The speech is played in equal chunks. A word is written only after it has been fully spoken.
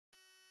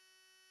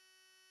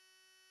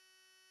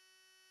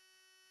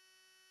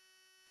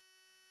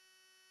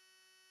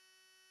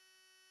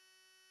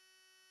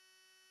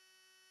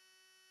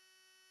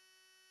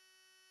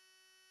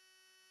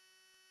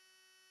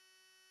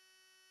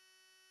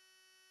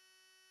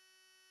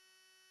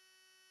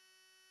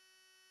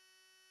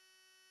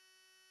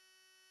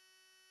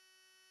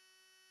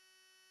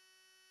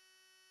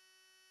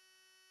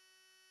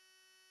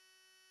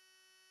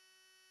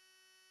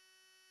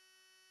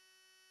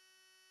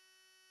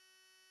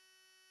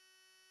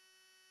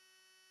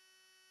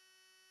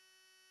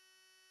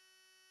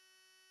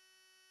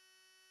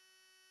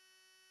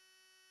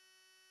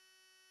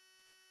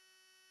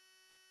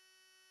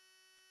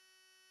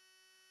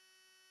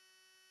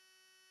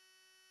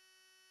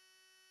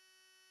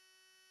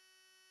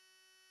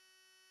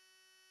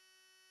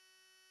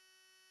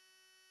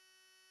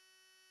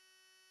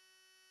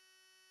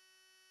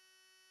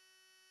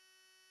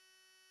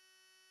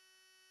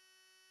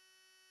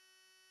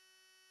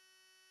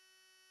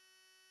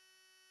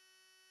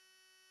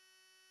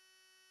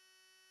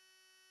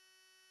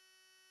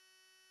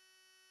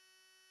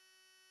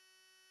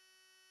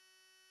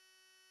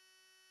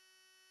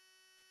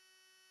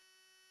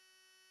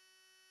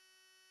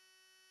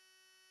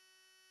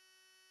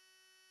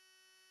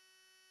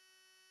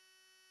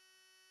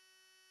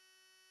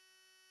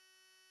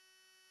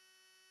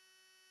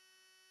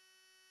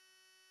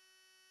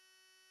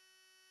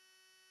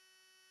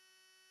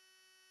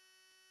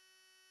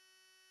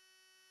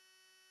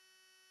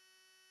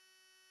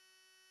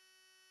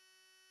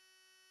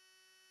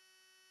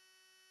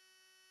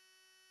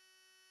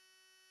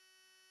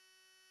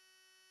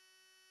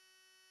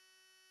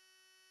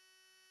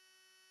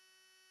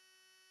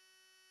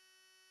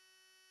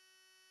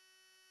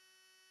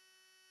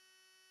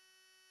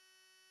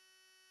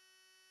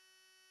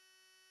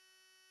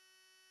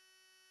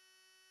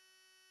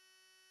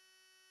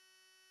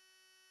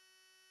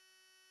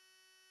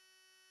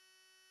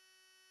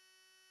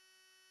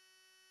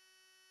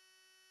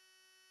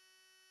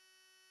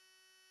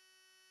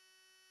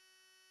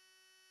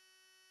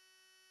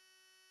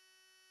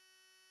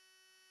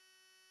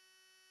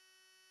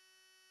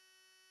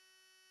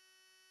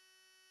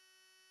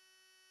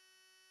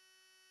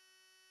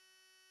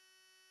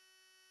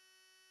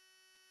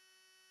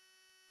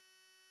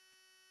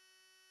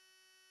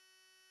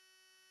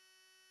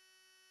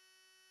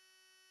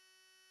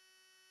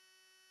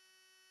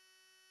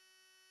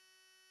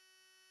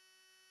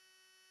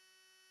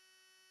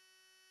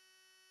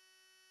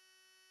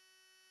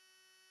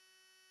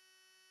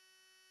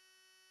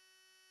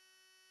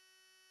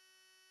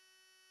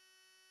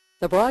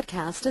The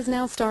broadcast is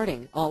now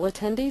starting. All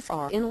attendees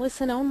are in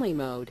listen-only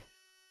mode.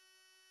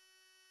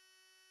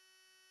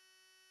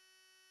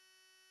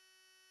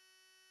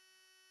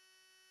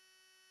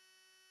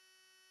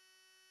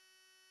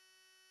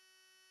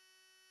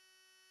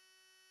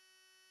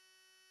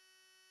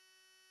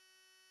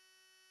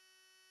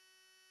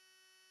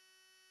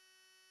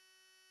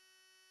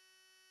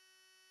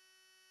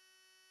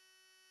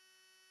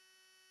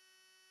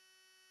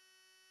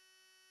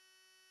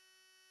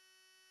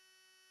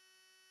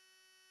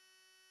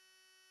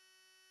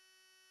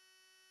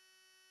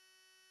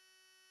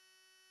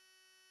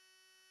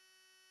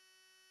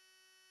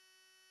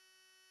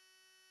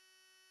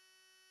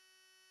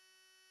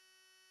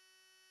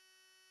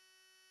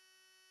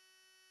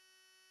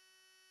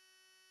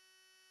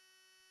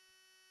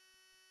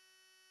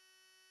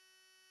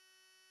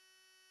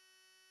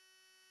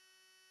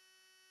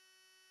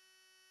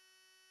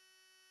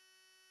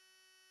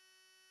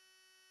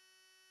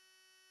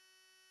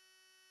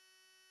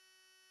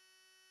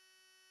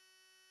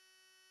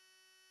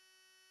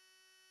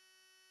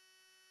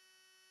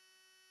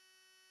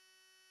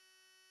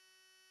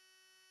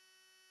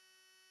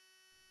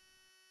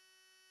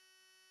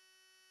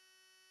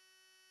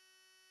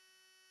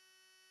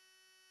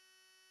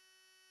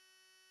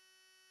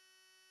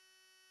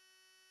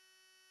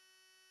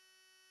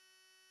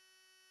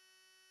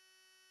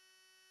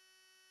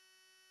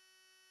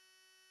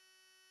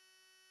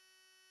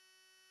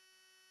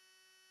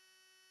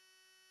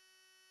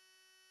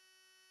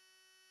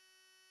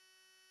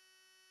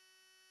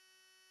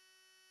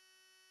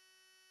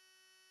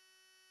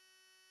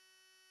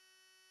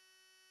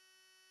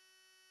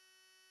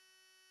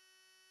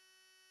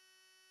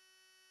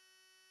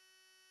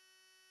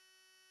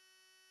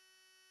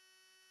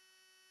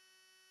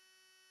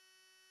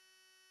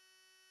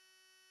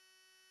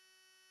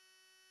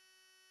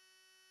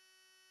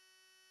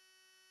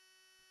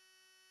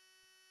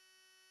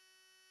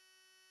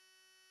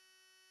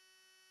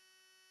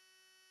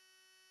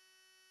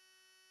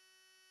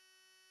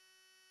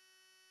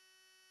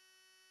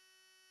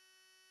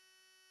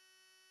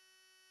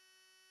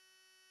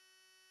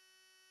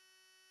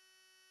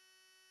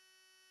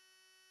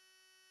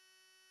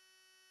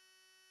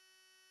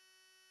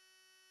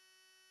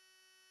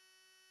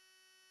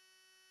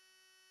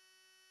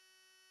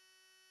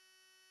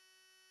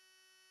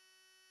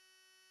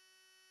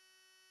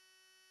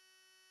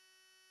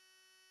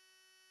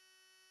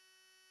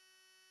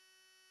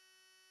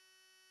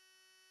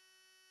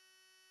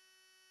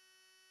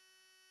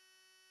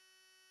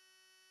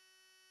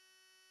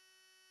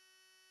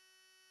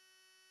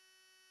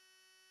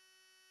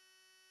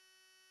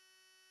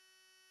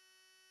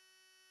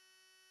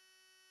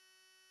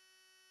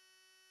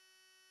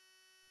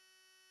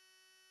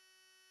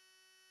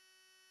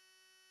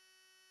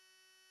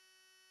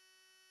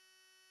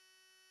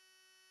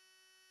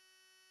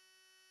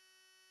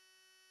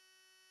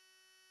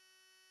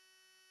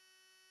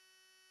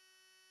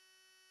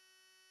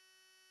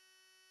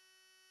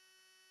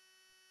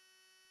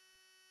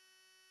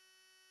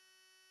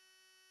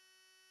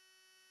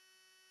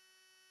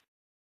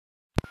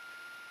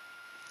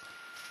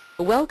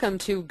 Welcome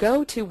to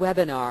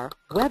GoToWebinar,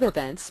 Web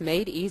Events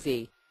Made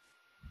Easy.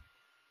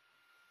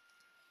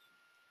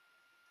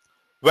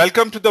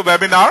 Welcome to the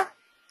webinar.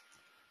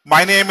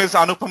 My name is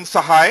Anupam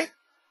Sahai.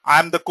 I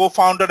am the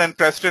co-founder and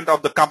president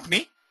of the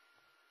company.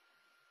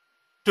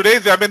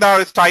 Today's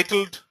webinar is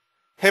titled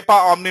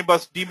HIPAA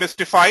Omnibus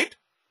Demystified: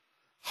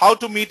 How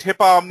to Meet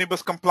HIPAA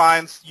Omnibus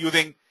Compliance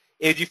Using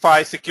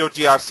Aegify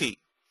SecureGRC.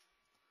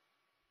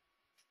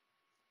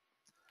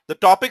 The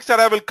topics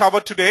that I will cover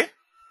today: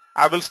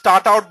 I will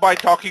start out by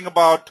talking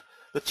about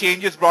the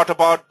changes brought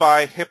about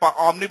by HIPAA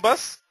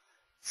Omnibus,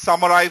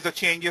 summarize the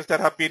changes that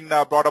have been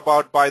brought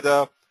about by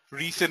the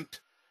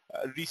recent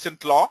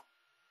law.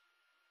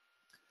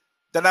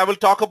 Then I will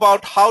talk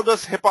about how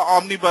does HIPAA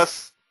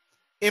Omnibus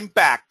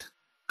impact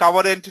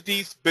covered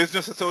entities,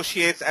 business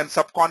associates, and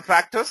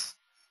subcontractors.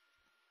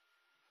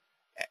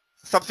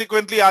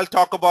 Subsequently, I'll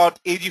talk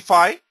about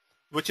Aegify,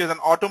 which is an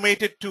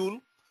automated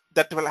tool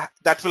that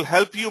will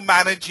help you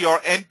manage your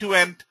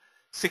end-to-end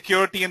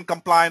security and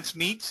compliance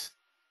needs.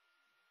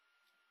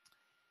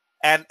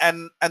 And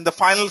the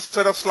final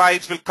set of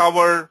slides will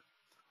cover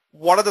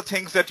what are the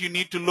things that you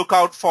need to look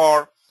out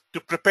for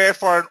to prepare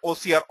for an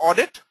OCR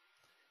audit.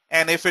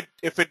 And if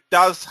it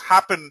does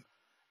happen,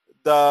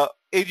 the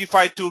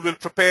Aegify tool will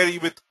prepare you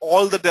with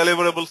all the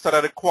deliverables that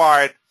are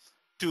required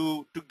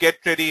to get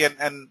ready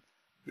and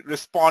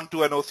respond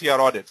to an OCR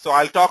audit. So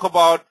I'll talk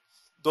about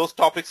those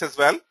topics as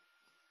well.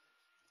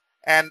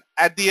 And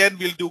at the end,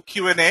 we'll do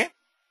Q&A.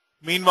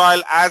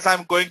 Meanwhile, as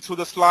I'm going through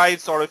the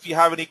slides, or if you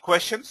have any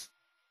questions,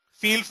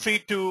 feel free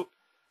to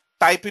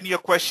type in your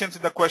questions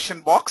in the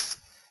question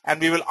box,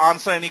 and we will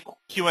answer any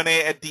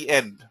Q&A at the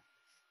end.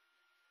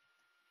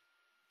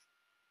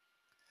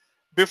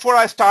 Before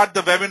I start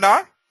the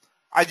webinar,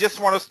 I just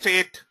want to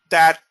state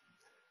that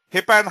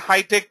HIPAA and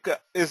high-tech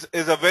is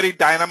a very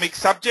dynamic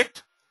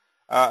subject.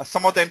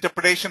 Some of the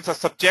interpretations are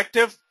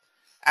subjective,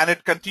 and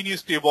it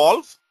continues to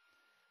evolve.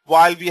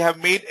 While we have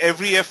made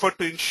every effort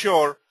to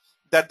ensure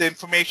that the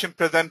information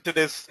presented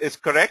is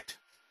correct,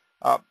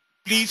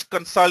 please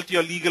consult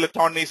your legal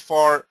attorneys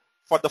for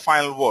the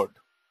final word.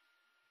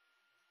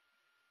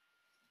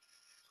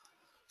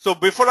 So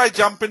before I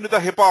jump into the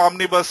HIPAA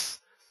Omnibus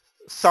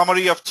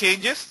summary of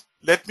changes,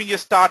 let me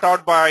just start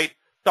out by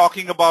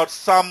talking about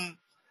some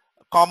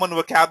common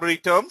vocabulary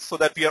terms so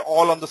that we are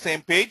all on the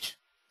same page.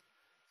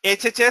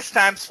 HHS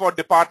stands for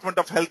Department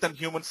of Health and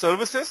Human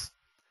Services.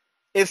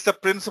 It's the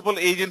principal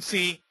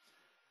agency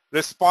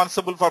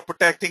responsible for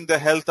protecting the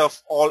health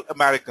of all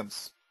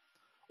Americans.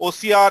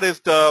 OCR is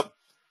the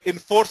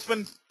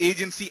enforcement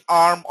agency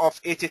arm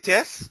of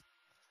HHS.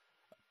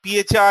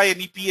 PHI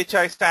and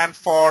EPHI stand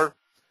for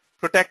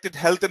Protected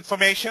Health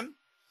Information.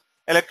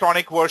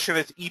 Electronic version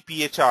is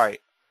EPHI.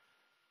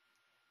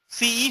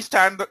 CE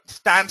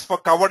stands for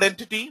Covered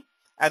Entity,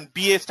 and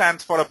BA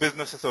stands for a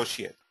Business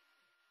Associate.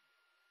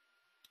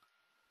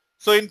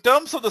 So in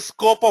terms of the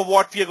scope of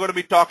what we are going to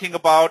be talking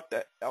about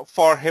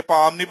for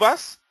HIPAA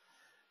Omnibus,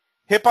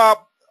 HIPAA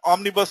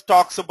Omnibus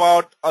talks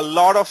about a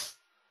lot of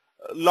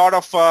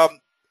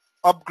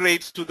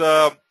upgrades to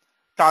the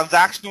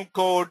transactional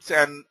codes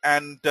and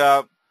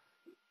a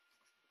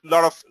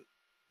lot of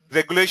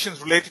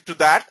regulations related to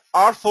that.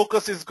 Our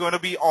focus is going to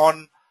be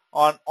on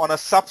a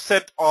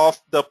subset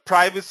of the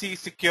privacy,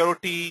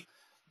 security,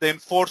 the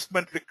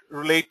enforcement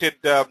related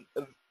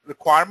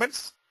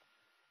requirements,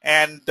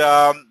 and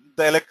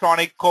the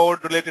electronic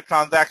code related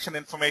transaction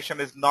information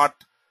is not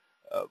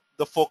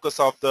the focus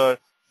of the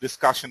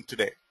discussion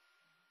today.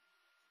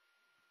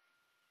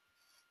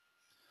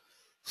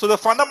 So the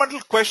fundamental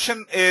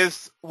question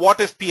is, what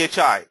is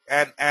PHI?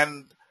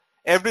 And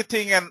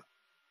everything and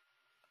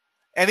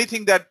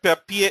anything that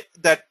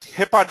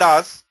HIPAA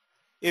does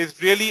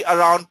is really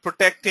around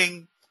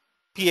protecting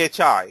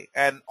PHI,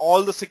 and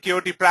all the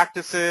security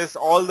practices,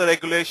 all the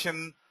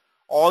regulation,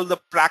 all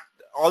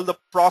the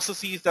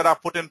processes that are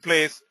put in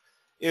place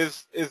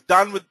is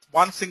done with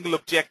one single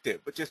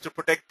objective, which is to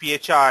protect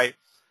PHI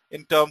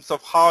in terms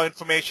of how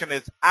information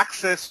is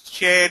accessed,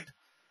 shared,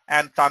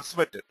 and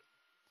transmitted.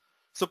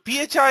 So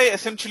PHI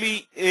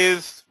essentially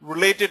is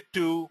related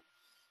to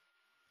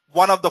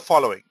one of the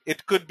following.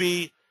 It could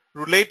be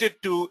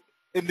related to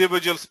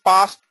individuals'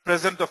 past,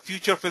 present, or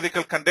future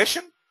physical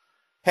condition,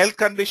 health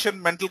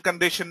condition, mental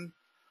condition,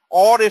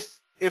 or if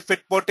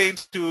it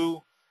pertains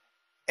to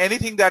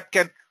anything that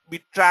can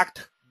be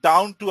tracked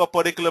down to a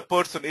particular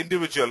person,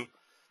 individual,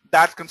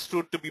 that's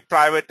construed to be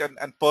private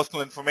and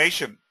personal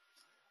information.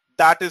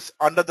 That is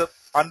under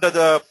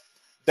the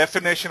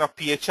definition of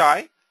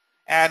PHI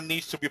and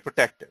needs to be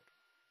protected.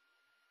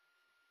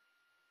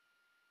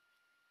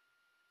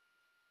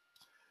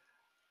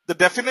 The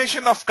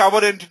definition of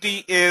covered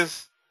entity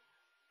is,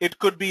 it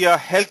could be a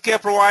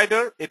healthcare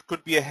provider, it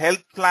could be a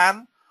health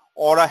plan,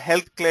 or a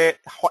healthcare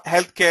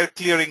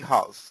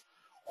clearinghouse.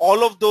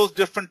 All of those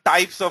different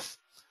types of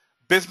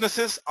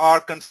businesses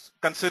are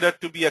considered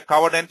to be a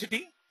covered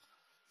entity.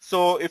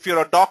 So if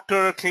you're a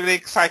doctor,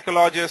 clinic,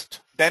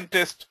 psychologist,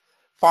 dentist,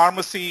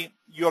 pharmacy,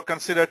 you're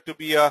considered to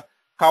be a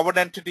covered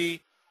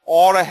entity,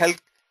 or a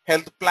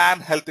health plan,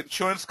 health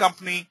insurance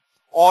company,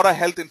 or a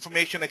health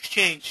information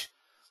exchange.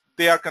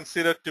 They are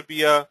considered to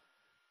be a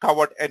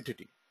covered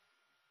entity.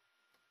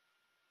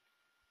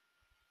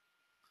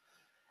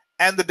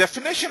 And the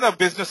definition of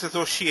business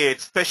associate,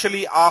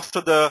 especially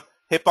after the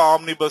HIPAA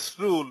Omnibus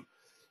rule,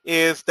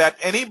 is that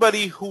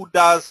anybody who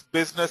does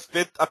business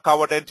with a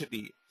covered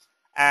entity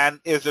and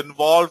is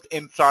involved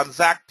in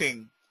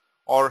transacting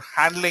or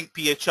handling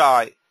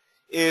PHI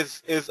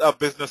is a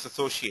business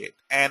associate.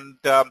 And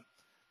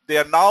they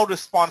are now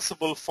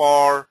responsible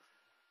for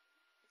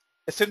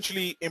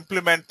essentially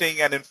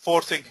implementing and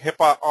enforcing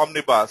HIPAA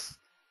Omnibus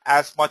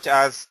as much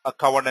as a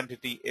covered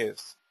entity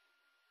is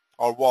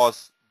or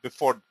was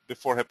before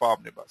HIPAA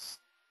Omnibus.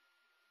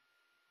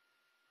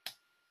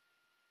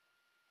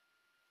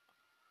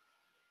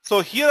 So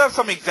here are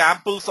some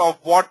examples of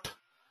what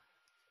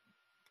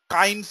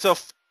kinds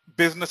of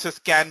businesses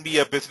can be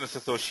a business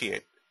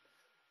associate.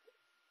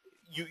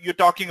 You're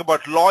talking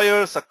about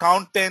lawyers,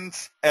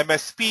 accountants,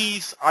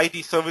 MSPs,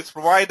 IT service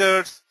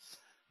providers,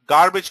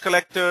 garbage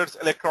collectors,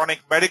 electronic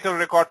medical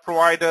record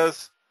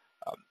providers,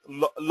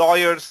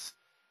 lawyers,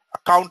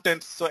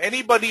 accountants. So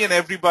anybody and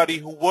everybody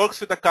who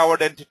works with a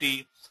covered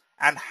entity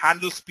and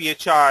handles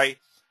PHI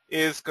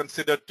is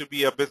considered to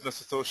be a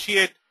business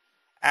associate,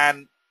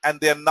 and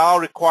they are now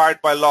required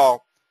by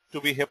law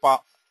to be HIPAA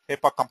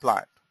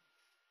compliant.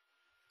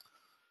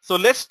 So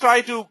let's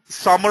try to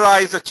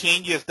summarize the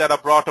changes that are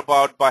brought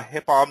about by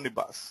HIPAA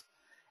Omnibus.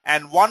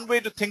 And one way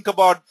to think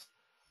about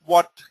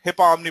what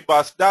HIPAA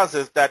Omnibus does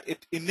is that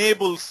it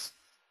enables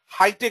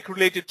high-tech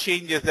related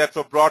changes that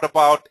were brought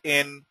about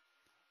in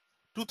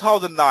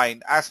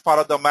 2009 as part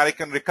of the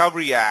American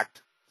Recovery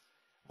Act.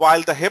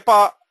 While the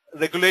HIPAA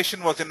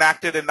regulation was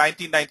enacted in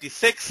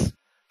 1996,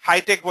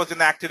 high-tech was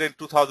enacted in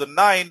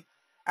 2009,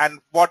 and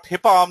what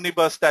HIPAA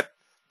Omnibus that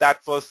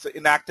was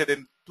enacted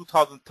in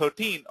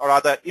 2013, or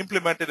rather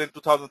implemented in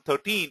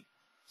 2013,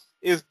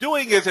 is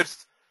doing is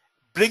it's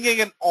bringing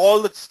in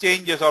all the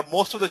changes or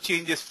most of the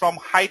changes from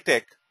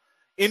high-tech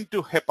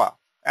into HIPAA.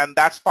 and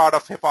that's part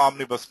of HIPAA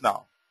Omnibus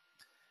now.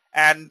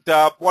 And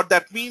what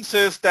that means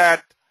is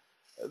that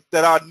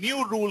there are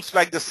new rules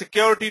like the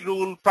security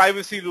rule,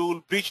 privacy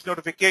rule, breach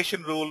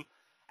notification rule,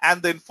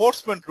 and the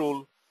enforcement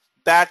rule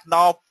that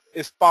now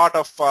is part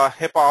of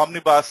HIPAA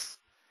Omnibus.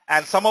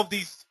 And some of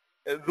these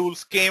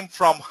rules came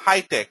from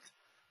HITECH,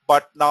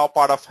 but now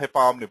part of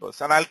HIPAA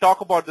Omnibus. And I'll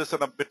talk about this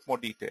in a bit more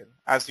detail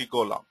as we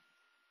go along.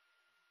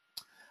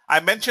 I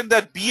mentioned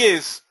that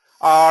BAs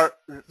are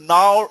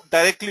now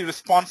directly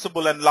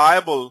responsible and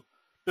liable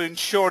to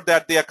ensure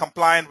that they are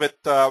compliant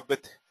with HIPAA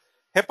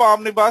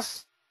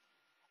Omnibus,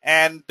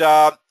 and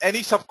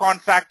any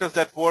subcontractors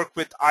that work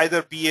with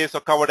either BAs or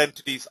covered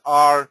entities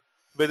are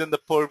within the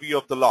purview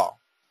of the law.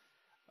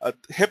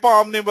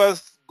 HIPAA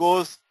Omnibus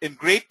goes in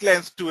great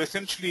lengths to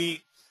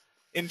essentially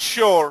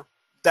ensure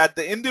that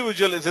the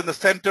individual is in the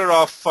center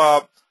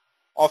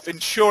of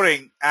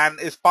ensuring and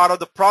is part of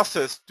the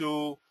process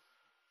to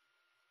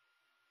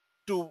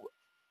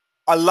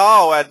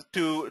allow and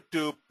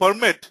to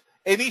permit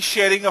any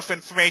sharing of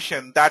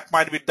information that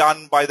might be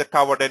done by the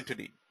covered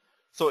entity.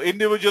 So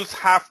individuals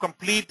have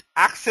complete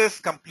access,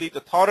 complete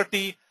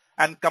authority,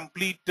 and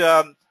complete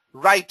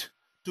right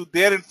to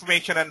their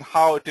information and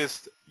how it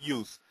is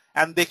used.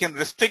 And they can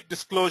restrict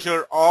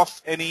disclosure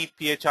of any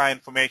PHI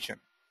information.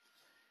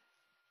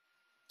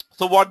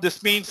 So what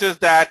this means is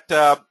that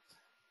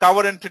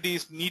covered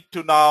entities need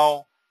to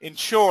now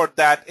ensure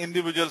that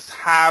individuals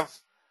have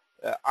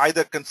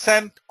either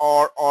consent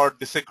or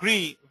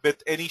disagree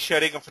with any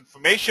sharing of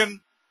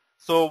information.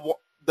 So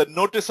the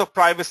notice of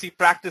privacy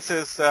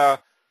practices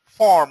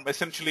form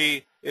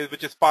essentially,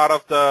 which is part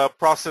of the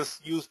process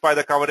used by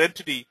the covered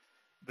entity,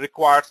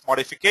 requires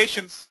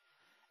modifications.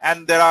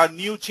 And there are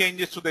new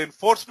changes to the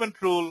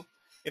enforcement rule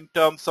in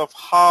terms of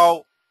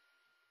how,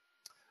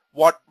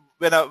 when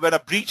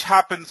a breach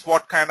happens,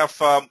 what kind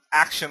of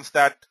actions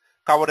that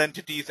covered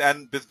entities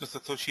and business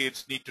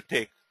associates need to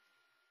take.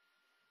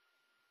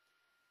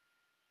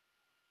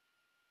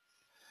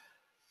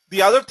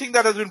 The other thing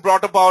that has been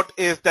brought about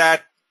is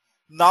that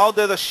now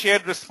there's a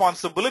shared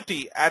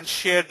responsibility and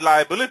shared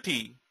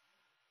liability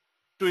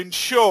to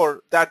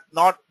ensure that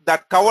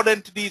covered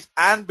entities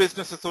and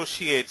business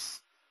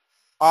associates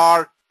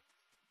are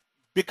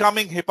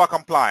becoming HIPAA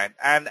compliant,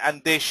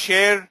 and they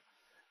share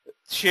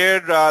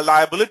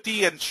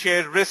liability and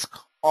share risk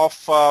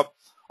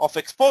of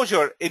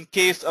exposure in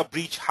case a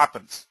breach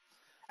happens.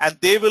 And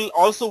they will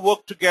also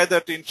work together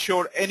to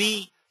ensure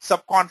any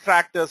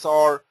subcontractors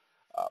or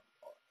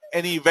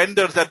any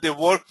vendors that they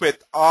work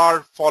with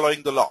are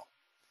following the law.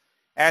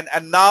 And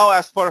now,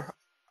 as per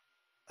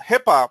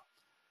HIPAA,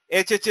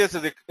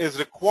 HHS is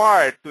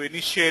required to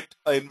initiate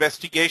an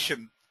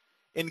investigation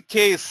in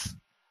case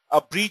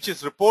a breach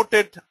is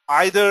reported,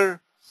 either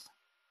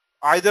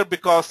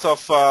because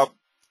of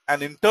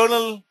an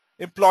internal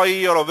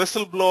employee or a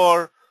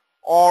whistleblower,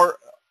 or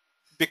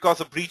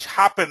because a breach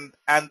happened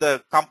and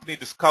the company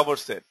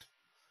discovers it.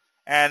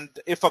 And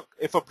if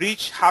a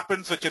breach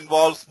happens which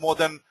involves more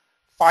than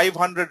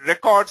 500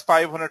 records,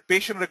 500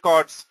 patient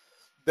records,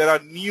 there are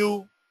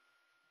new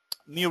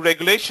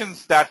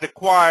regulations that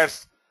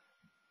requires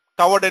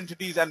covered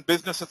entities and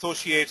business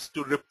associates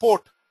to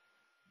report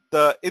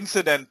the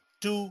incident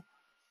to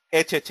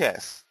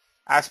HHS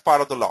as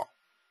part of the law.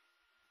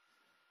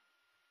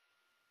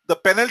 The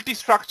penalty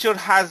structure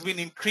has been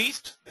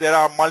increased. There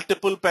are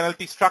multiple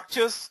penalty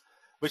structures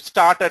which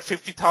start at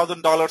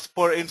 $50,000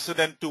 per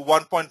incident to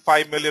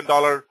 $1.5 million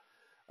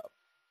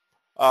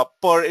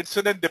per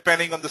incident,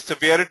 depending on the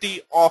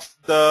severity of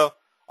the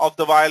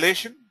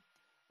violation,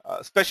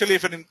 especially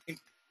if it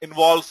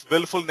involves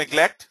willful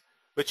neglect,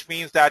 which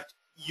means that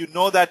you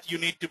know that you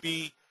need to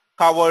be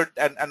covered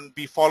and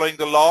be following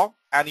the law,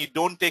 and you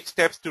don't take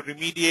steps to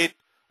remediate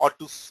or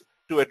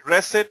to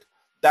address it.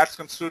 That's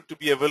considered to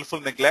be a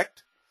willful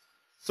neglect.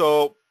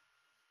 So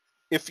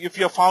if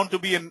you're found to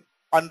be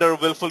under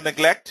willful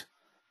neglect,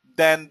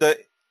 then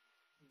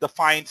the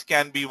fines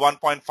can be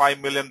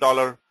 $1.5 million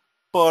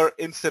per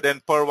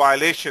incident, per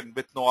violation,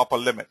 with no upper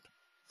limit.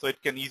 So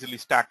it can easily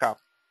stack up.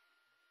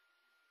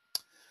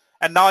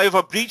 And now if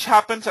a breach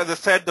happens, as I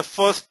said, the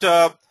first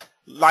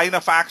line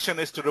of action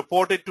is to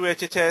report it to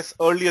HHS.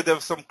 Earlier there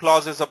were some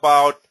clauses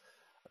about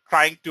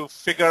trying to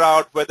figure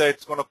out whether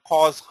it's going to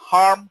cause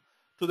harm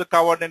to the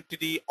covered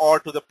entity or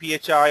to the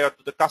PHI or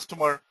to the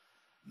customer.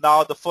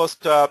 Now the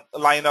first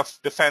line of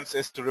defense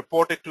is to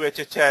report it to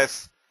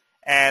HHS,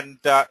 and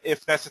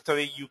if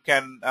necessary you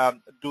can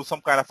do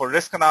some kind of a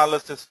risk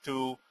analysis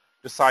to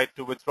decide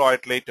to withdraw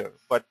it later.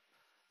 But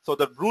so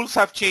the rules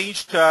have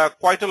changed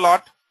quite a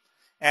lot,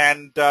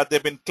 and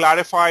they've been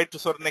clarified to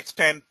a certain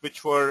extent,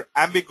 which were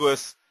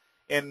ambiguous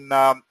in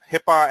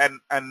HIPAA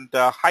and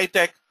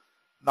HITECH.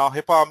 Now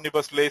HIPAA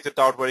Omnibus lays it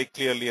out very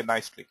clearly and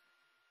nicely.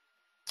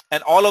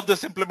 And all of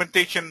this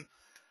implementation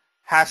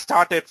has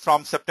started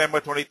from September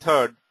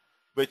 23rd,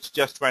 which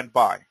just went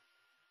by.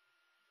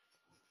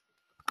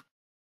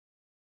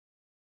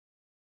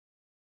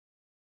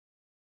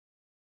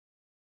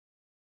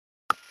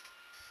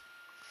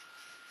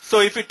 So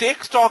if you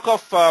take stock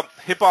of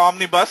HIPAA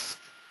Omnibus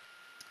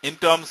in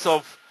terms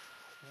of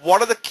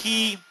what are the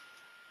key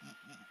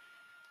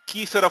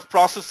set of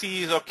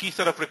processes or key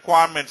set of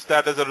requirements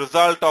that as a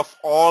result of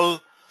all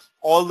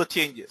the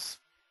changes?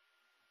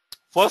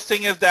 First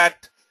thing is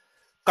that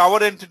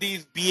covered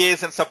entities,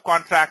 BAs and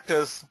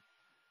subcontractors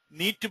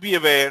need to be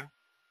aware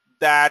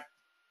that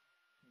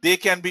they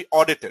can be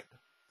audited.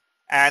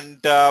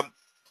 And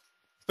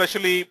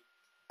especially,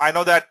 I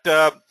know that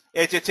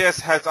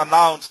HHS has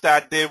announced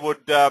that they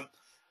would,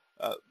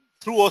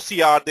 through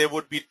OCR, they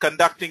would be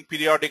conducting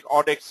periodic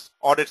audits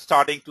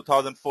starting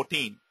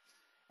 2014.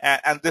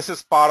 And this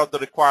is part of the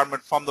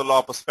requirement from the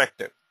law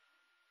perspective.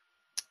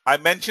 I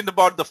mentioned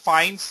about the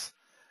fines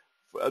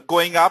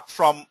going up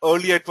from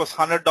earlier it was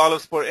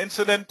 $100 per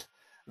incident.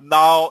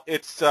 Now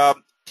it's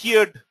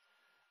tiered,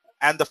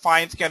 and the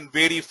fines can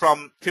vary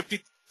from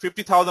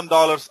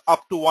 $50,000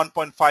 up to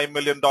 $1.5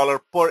 million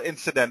per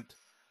incident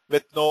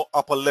with no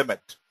upper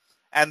limit.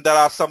 And there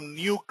are some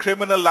new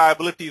criminal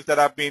liabilities that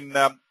have been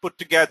put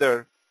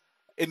together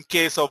in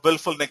case of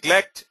willful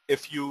neglect.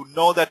 If you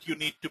know that you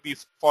need to be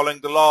following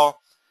the law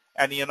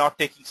and you're not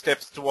taking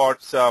steps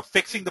towards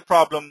fixing the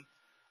problem,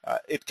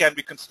 it can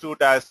be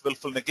construed as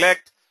willful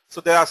neglect. So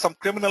there are some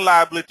criminal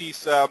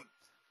liabilities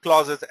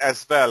clauses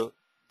as well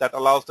that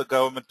allows the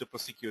government to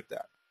prosecute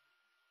that.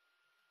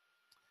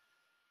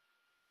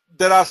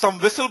 There are some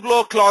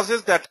whistleblower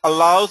clauses that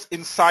allows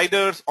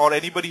insiders or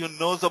anybody who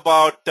knows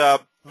about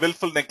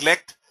willful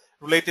neglect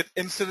related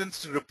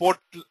incidents to report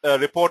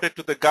it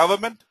to the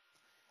government.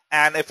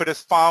 And if it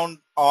is found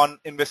on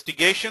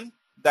investigation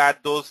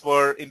that those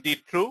were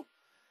indeed true,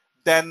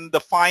 then the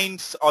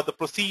fines or the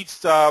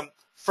proceeds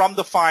from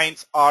the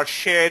fines are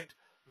shared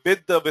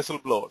with the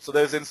whistleblower. So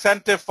there's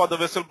incentive for the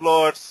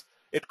whistleblowers.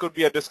 It could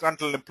be a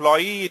disgruntled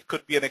employee, it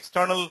could be an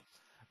external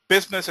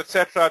business,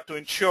 etc., to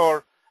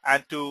ensure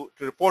and to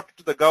report it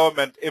to the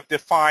government if they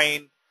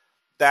find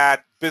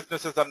that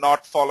businesses are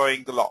not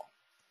following the law.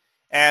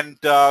 And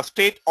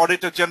state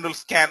auditor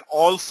generals can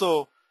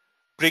also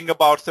bring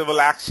about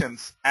civil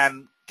actions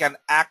and can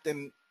act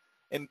in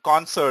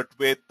concert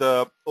with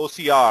the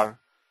OCR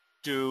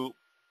to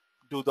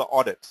do the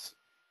audits.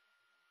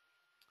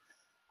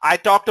 I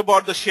talked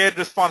about the shared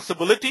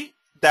responsibility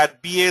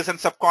that BAs and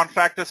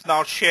subcontractors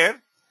now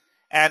share,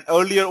 and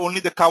earlier only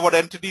the covered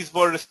entities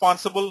were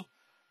responsible.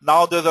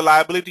 Now there's a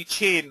liability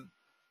chain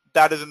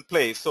that is in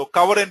place. So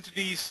covered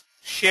entities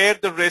share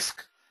the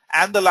risk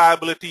and the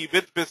liability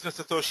with business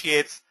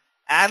associates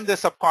and their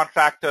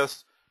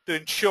subcontractors to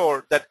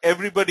ensure that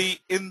everybody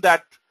in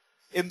that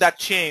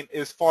chain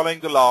is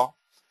following the law.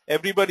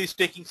 Everybody is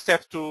taking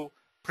steps to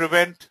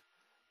prevent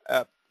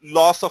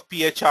loss of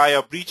PHI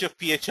or breach of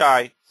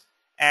PHI,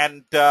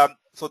 and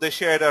so they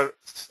share a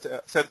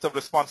sense of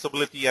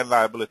responsibility and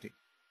liability.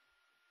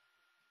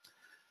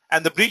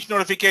 And the breach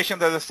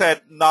notification, as I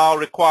said, now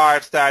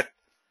requires that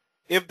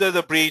if there's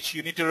a breach,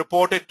 you need to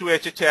report it to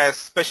HHS,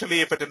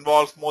 especially if it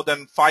involves more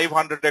than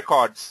 500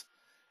 records.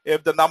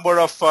 If the number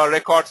of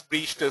records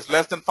breached is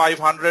less than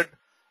 500,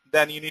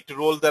 then you need to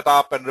roll that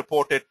up and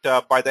report it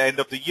by the end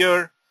of the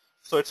year.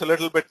 So it's a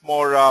little bit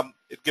more,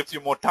 it gives you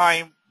more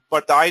time,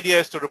 but the idea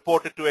is to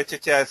report it to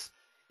HHS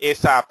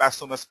ASAP as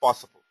soon as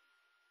possible.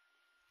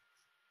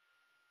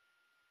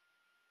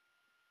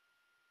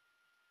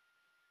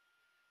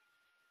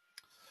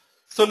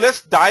 So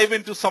let's dive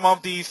into some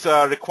of these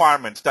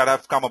requirements that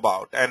have come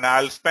about, and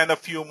I'll spend a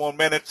few more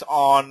minutes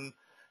on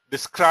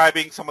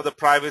describing some of the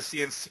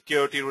privacy and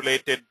security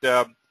related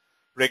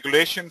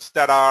regulations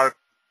that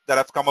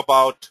have come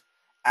about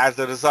as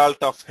a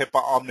result of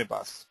HIPAA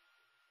Omnibus.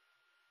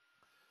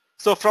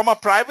 So from a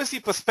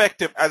privacy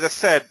perspective, as I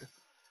said,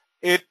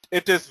 it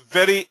is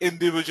very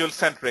individual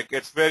centric.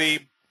 It's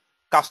very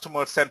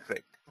customer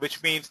centric,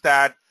 which means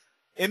that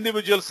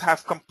individuals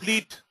have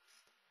complete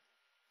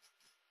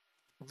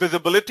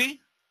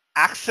visibility,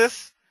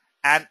 access,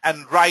 and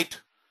right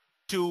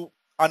to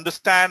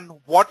understand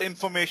what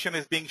information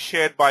is being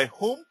shared by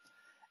whom,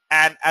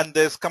 and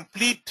there's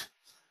complete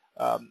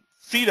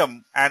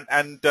freedom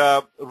and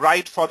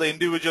right for the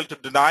individual to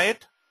deny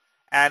it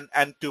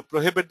and to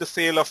prohibit the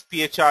sale of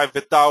PHI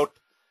without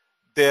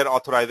their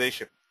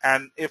authorization.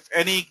 And if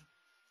any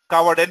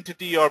covered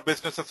entity or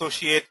business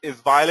associate is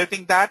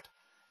violating that,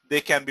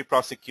 they can be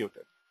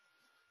prosecuted.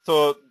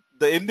 So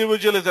the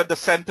individual is at the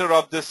center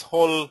of this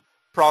whole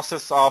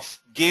process of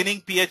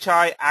gaining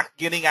PHI,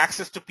 gaining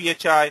access to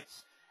PHI,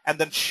 and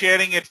then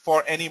sharing it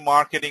for any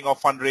marketing or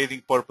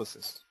fundraising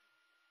purposes.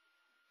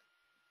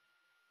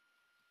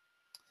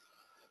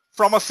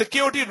 From a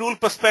security rule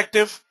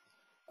perspective,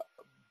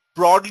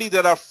 broadly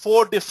there are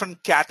 4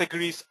 different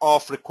categories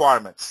of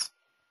requirements.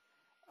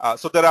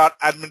 So there are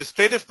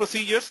administrative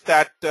procedures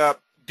that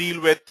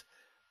deal with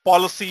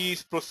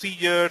policies,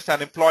 procedures,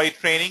 and employee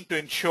training to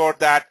ensure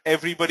that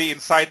everybody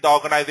inside the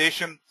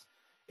organization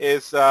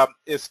is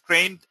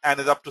trained and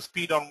is up to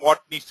speed on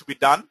what needs to be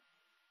done.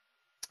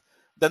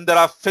 Then there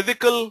are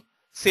physical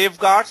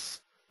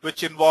safeguards,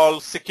 which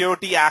involve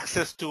security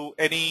access to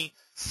any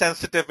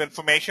sensitive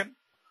information.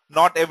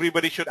 Not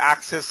everybody should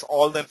access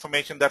all the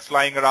information that's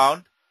lying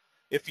around.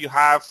 If you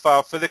have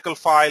physical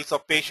files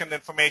of patient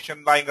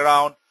information lying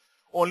around,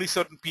 only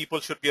certain people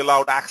should be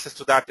allowed access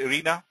to that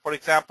arena, for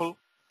example.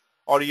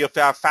 Or you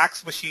have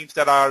fax machines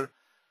that are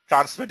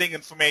transmitting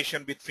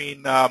information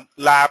between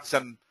labs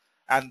and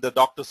the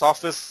doctor's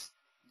office.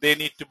 They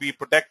need to be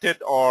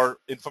protected, or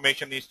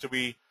information needs to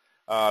be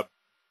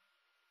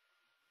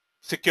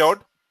secured.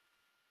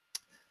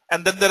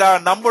 And then there are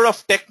a number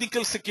of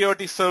technical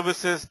security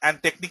services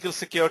and technical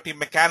security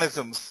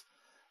mechanisms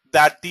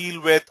that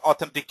deal with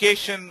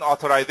authentication,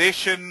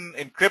 authorization,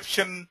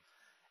 encryption,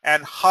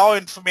 and how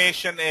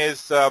information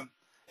is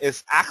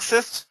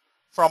accessed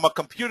from a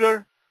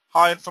computer,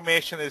 how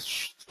information is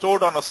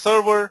stored on a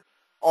server,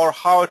 or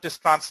how it is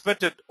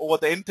transmitted over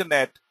the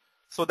internet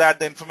so that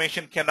the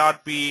information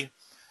cannot be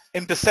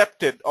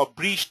intercepted or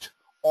breached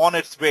on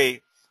its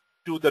way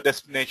to the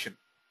destination.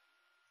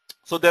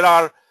 So there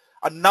are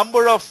a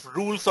number of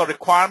rules or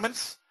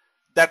requirements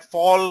that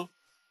fall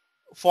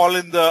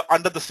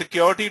under the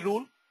security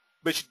rule,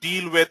 which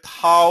deal with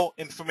how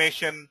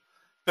information,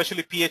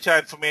 especially PHI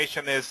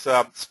information, is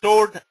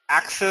stored,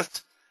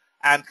 accessed,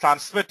 and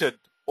transmitted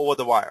over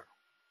the wire.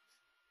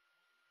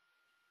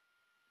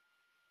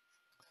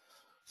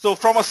 So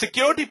from a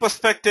security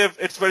perspective,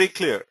 it's very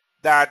clear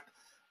that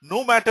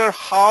no matter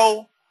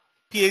how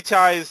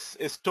PHI is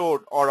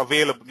stored or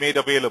made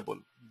available,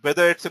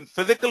 whether it's in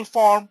physical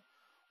form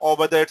or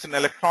whether it's in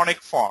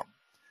electronic form,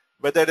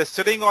 whether it is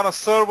sitting on a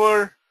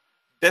server,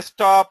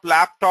 desktop,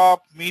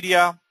 laptop,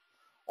 media,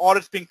 or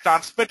it's being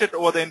transmitted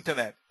over the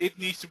internet, it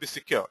needs to be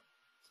secure.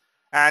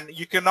 And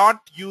you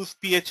cannot use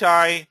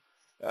PHI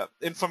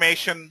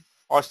information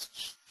or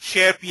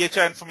share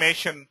PHI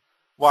information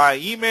via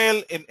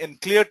email, in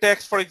clear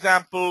text, for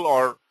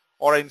example,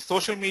 or in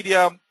social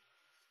media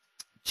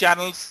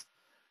channels.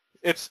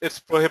 It's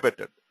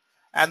prohibited.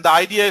 And the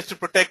idea is to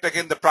protect,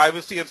 again, the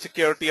privacy and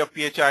security of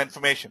PHI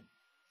information.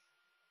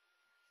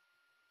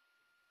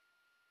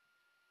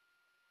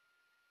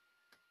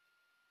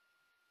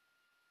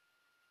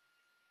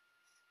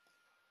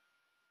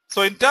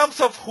 So in terms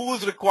of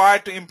who's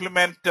required to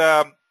implement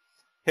HIPAA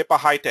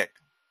High-Tech,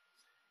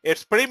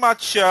 it's pretty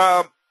much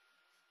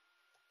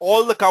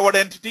all the covered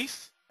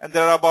entities, and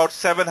there are about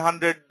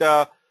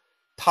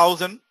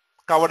 700,000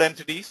 covered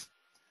entities,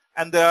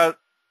 and there are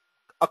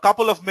a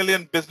couple of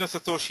million business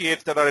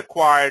associates that are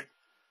required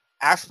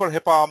as per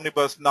HIPAA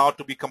Omnibus now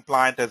to be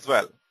compliant as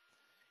well.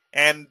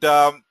 And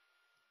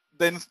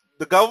then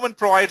the government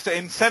provides an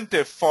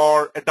incentive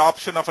for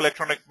adoption of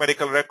electronic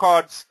medical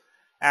records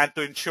and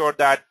to ensure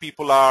that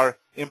people are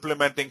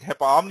implementing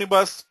HIPAA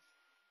Omnibus.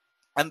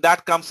 And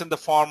that comes in the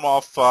form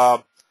of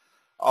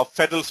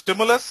federal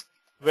stimulus,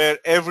 where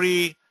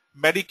every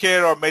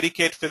Medicare or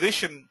Medicaid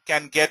physician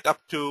can get up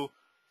to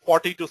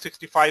 $40,000 to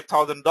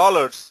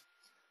 $65,000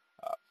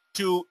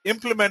 to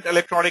implement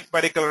electronic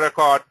medical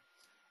record,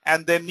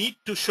 and they need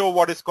to show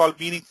what is called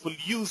meaningful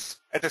use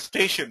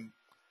attestation,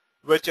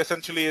 which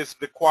essentially is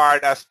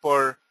required as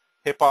per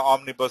HIPAA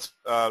Omnibus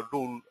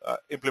rule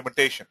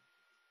implementation.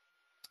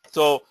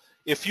 So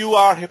if you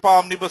are HIPAA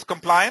Omnibus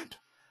compliant,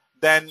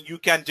 then you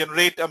can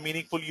generate a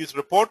meaningful use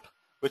report,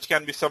 which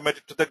can be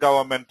submitted to the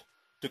government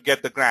to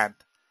get the grant.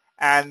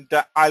 And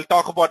I'll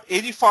talk about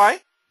Aegify,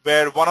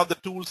 where one of the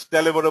tools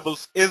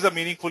deliverables is a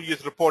meaningful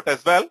use report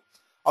as well,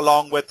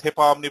 along with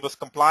HIPAA Omnibus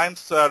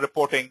compliance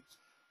reporting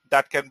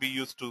that can be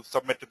used to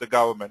submit to the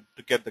government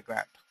to get the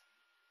grant.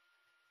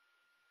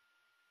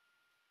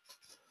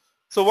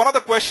 So one of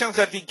the questions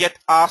that we get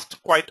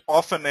asked quite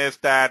often is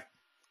that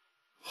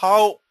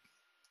how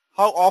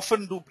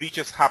often do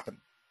breaches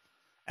happen,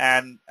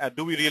 and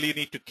do we really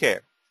need to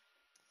care?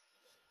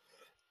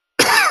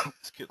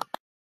 Excuse me.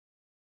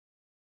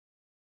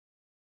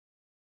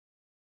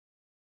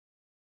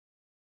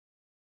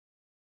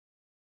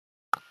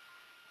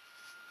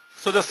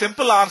 So the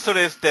simple answer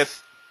is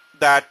this,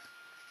 that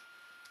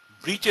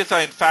breaches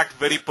are in fact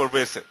very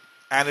pervasive,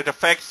 and it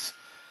affects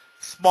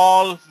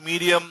small,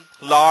 medium,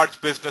 large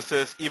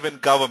businesses, even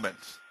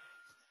governments.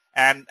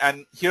 And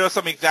here are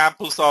some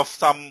examples of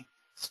some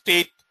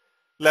state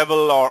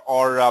level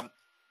or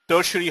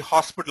tertiary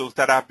hospitals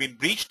that have been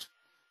breached: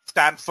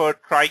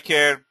 Stanford,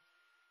 TRICARE,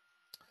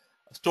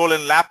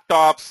 stolen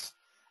laptops.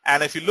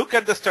 And if you look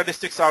at the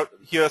statistics out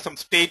here, some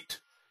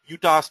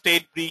Utah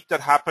state breach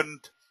that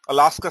happened,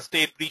 Alaska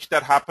state breach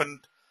that happened.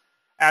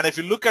 And if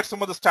you look at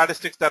some of the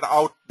statistics that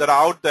are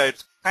out there,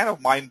 it's kind of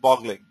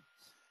mind-boggling.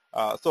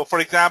 So for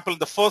example,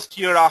 the first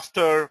year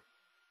after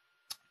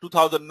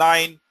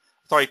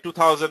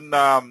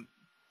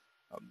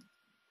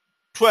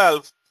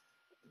 2012,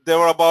 there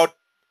were about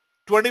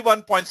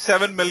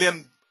 21.7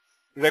 million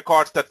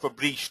records that were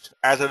breached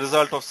as a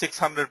result of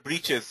 600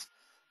 breaches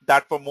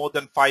that were more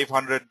than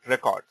 500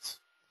 records.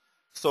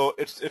 So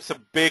it's a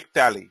big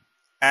tally.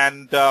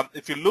 And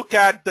if you look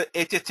at the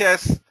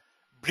HHS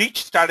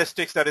breach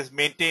statistics that is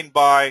maintained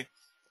by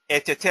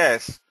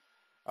HHS,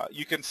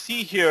 you can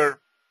see here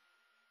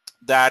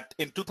that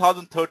in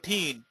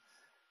 2013,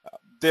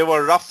 there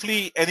were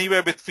roughly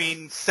anywhere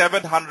between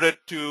 700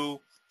 to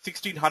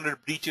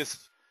 1,600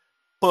 breaches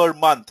per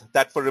month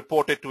that were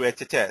reported to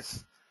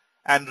HHS.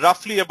 And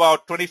roughly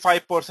about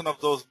 25%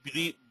 of those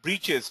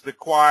breaches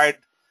required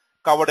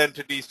covered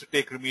entities to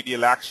take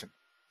remedial action.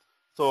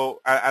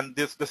 So, and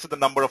this is the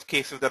number of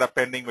cases that are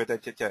pending with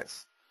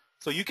HHS.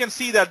 So you can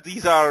see that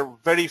these are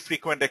very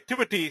frequent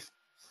activities,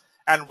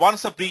 and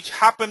once a breach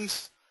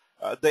happens,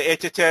 the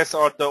HHS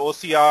or the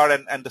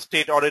OCR and the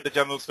state auditor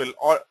generals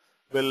will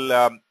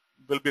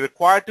be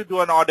required to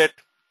do an audit,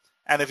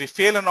 and if you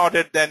fail an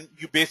audit, then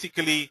you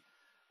basically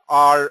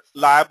are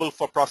liable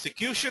for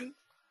prosecution,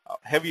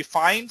 heavy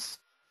fines.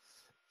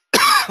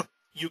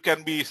 You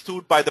can be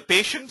sued by the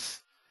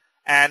patients,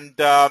 and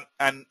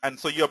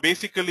so you're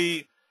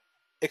basically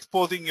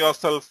exposing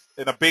yourself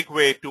in a big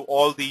way to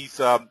all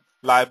these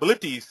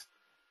liabilities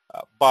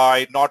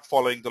by not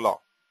following the law.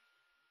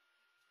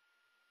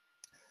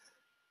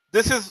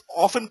 This is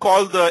often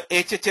called the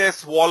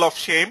HHS wall of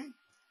shame.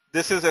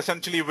 This is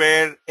essentially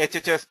where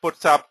HHS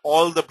puts up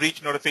all the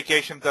breach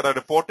notifications that are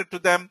reported to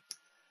them.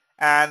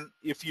 And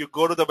if you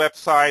go to the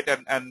website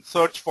and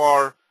search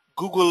for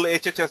Google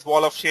HHS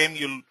wall of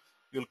shame,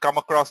 you'll come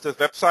across this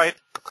website.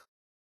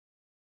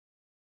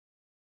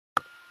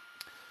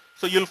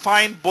 So you'll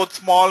find both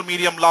small,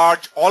 medium,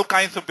 large, all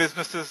kinds of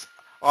businesses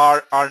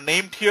are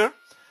named here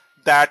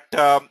that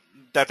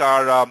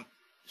are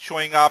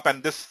showing up,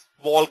 and this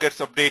wall gets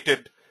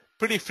updated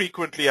pretty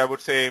frequently, I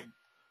would say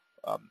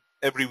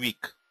every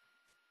week.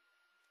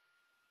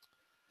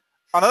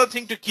 Another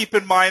thing to keep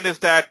in mind is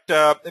that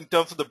in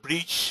terms of the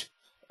breach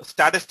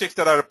statistics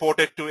that are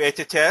reported to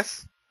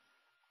HHS,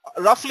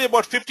 roughly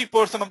about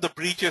 50% of the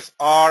breaches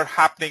are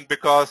happening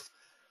because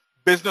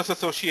business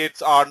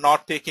associates are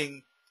not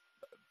taking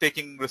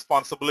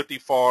responsibility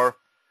for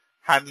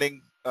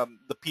handling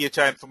the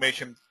PHI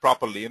information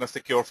properly in a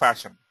secure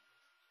fashion.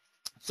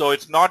 So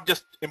it's not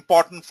just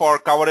important for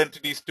covered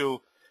entities to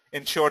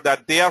ensure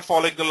that they are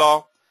following the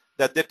law,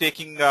 that they're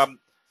taking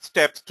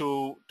steps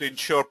to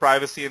ensure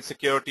privacy and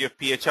security of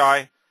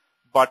PHI,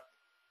 but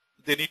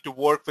they need to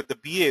work with the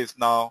BAs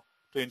now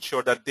to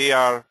ensure that they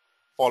are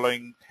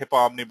following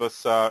HIPAA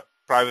Omnibus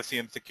privacy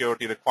and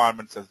security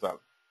requirements as well.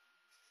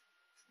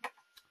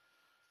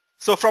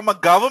 So from a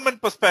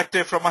government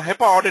perspective, from a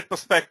HIPAA audit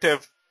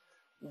perspective,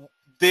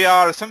 they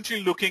are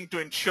essentially looking to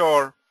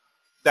ensure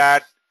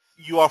that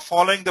you are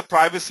following the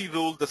privacy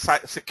rule, the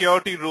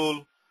security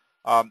rule.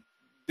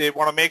 They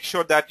want to make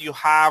sure that you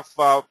have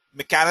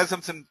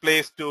mechanisms in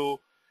place to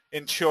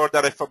ensure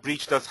that if a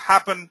breach does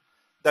happen,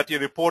 that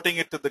you're reporting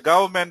it to the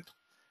government,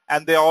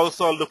 and they're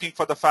also looking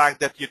for the fact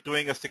that you're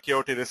doing a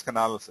security risk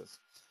analysis.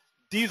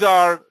 These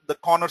are the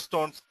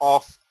cornerstones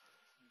of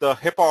the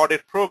HIPAA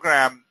audit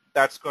program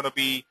that's going to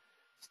be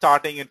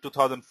starting in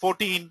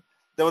 2014.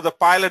 There was a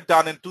pilot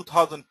done in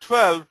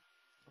 2012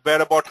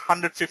 where about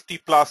 150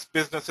 plus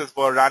businesses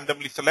were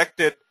randomly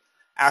selected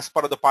as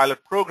part of the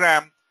pilot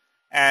program,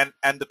 and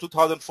the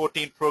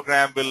 2014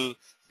 program will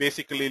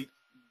basically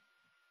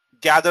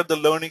gather the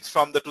learnings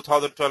from the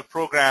 2012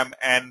 program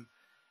and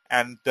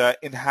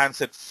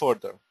enhance it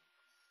further.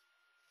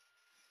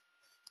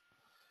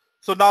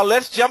 So now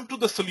let's jump to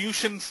the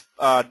solutions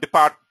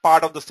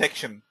part of the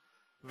section,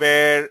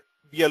 where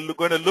we are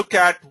going to look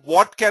at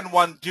what can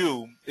one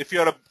do if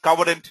you're a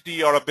covered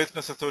entity or a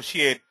business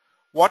associate.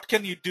 What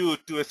can you do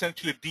to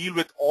essentially deal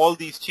with all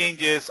these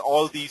changes,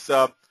 all these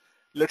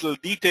little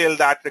detail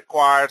that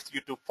requires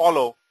you to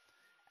follow?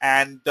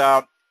 And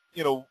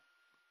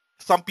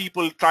some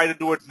people try to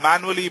do it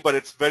manually, but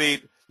it's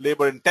very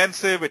labor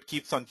intensive. It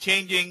keeps on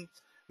changing.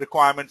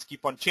 Requirements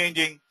keep on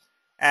changing,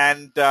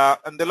 and there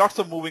are lots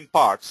of moving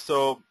parts.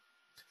 So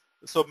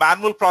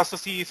manual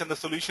processes and the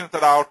solutions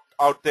that are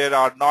out there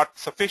are not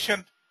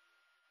sufficient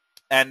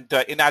and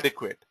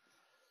inadequate.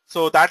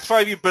 So that's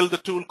why we built a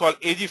tool called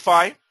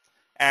Aegify,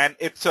 and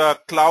it's a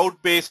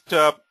cloud-based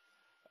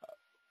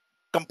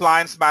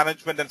compliance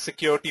management and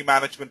security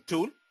management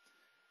tool.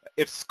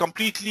 It's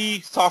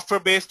completely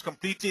software-based,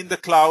 completely in the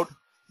cloud,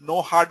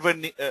 no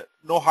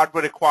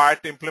hardware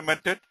required to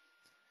implement it.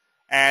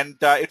 And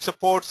it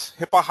supports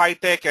HIPAA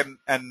high-tech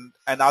and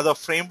other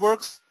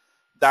frameworks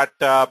that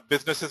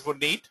businesses would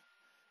need.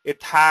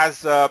 It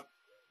has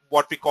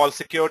what we call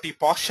security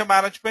posture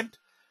management,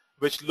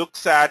 which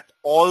looks at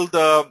all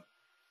the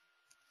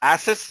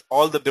assets,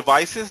 all the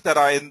devices that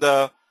are in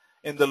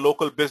the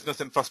local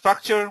business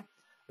infrastructure,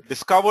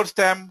 discovers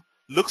them,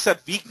 looks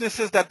at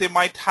weaknesses that they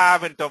might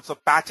have in terms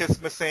of patches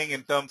missing,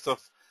 in terms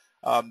of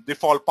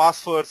default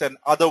passwords and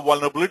other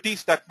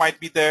vulnerabilities that might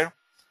be there,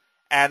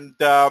 and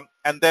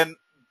then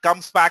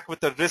comes back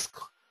with a risk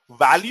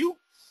value,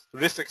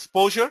 risk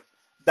exposure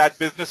that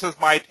businesses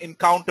might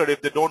encounter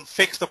if they don't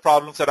fix the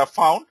problems that are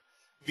found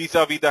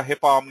vis-a-vis the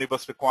HIPAA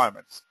Omnibus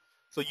requirements.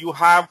 So you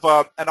have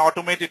an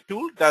automated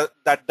tool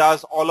that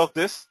does all of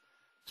this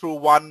through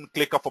one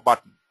click of a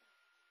button.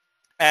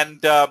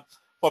 And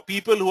for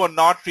people who are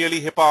not really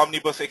HIPAA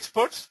Omnibus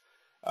experts,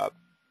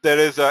 there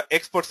is an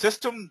expert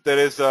system. There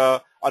is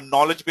a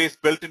knowledge base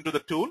built into the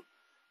tool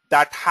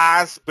that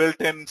has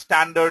built-in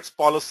standards,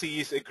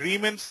 policies,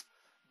 agreements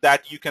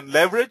that you can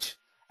leverage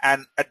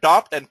and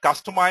adopt and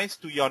customize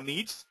to your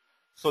needs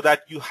so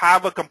that you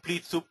have a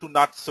complete soup to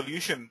nuts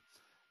solution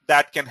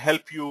that can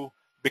help you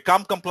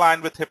become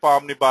compliant with HIPAA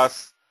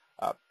Omnibus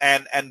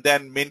and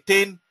then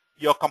maintain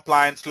your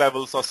compliance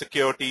levels or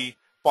security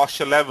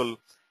posture level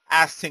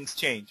as things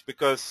change,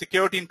 because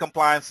security and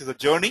compliance is a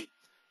journey.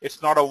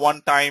 It's not a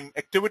one-time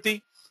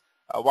activity.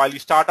 While you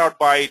start out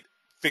by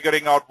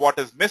figuring out what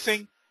is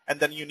missing, and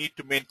then you need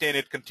to maintain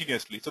it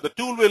continuously. So the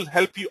tool will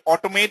help you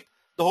automate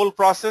the whole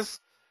process,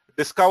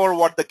 discover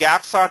what the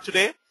gaps are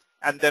today,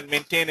 and then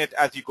maintain it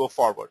as you go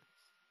forward.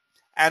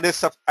 And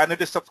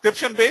it is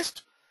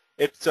subscription-based.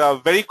 It's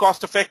very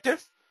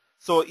cost-effective.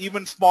 So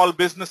even small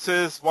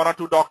businesses, 1 or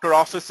 2 doctor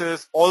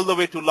offices, all the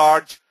way to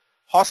large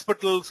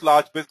hospitals,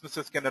 large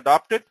businesses can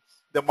adopt it.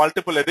 There are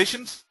multiple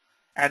editions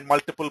and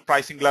multiple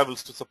pricing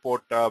levels to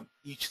support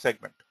each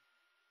segment.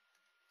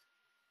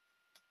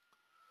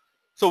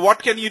 So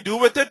what can you do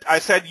with it? I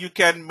said you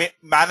can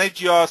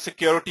manage your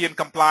security and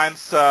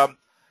compliance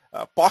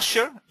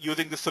posture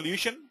using the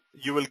solution.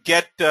 You will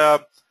get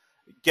a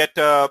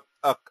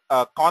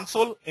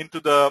console into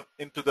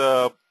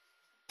the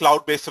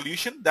cloud-based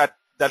solution that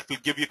will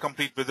give you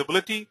complete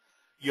visibility.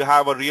 You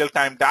have a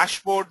real-time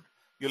dashboard.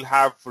 You'll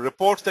have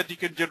reports that you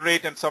can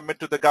generate and submit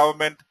to the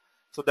government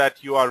so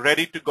that you are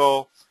ready to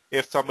go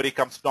if somebody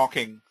comes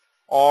knocking,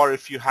 or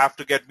if you have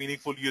to get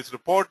meaningful use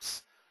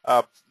reports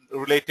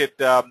related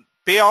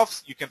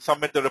payoffs, you can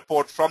submit the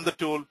report from the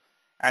tool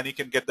and you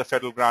can get the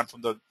federal grant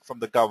from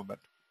the government.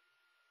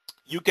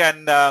 You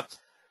can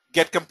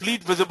get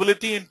complete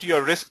visibility into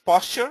your risk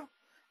posture,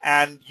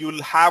 and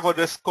you'll have a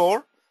risk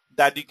score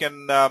that you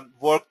can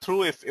work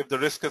through. If the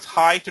risk is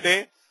high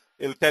today,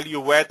 it'll tell you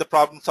where the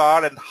problems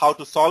are and how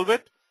to solve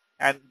it,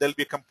 and there'll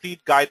be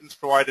complete guidance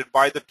provided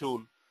by the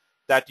tool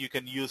that you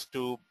can use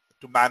to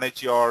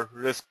manage your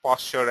risk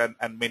posture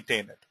and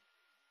maintain it.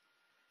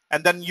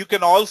 And then you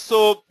can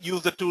also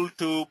use the tool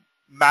to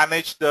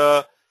manage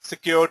the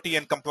security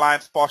and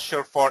compliance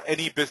posture for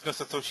any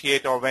business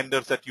associate or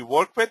vendors that you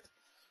work with.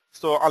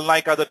 So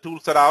unlike other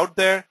tools that are out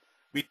there,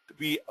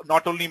 we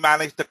not only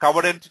manage the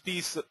covered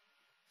entities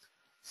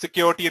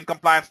security and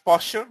compliance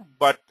posture,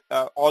 but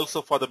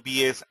also for the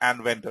BAs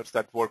and vendors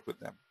that work with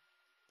them.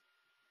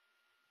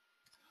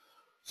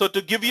 So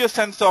to give you a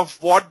sense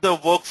of what the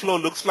workflow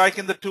looks like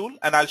in the tool,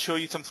 and I'll show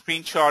you some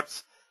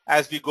screenshots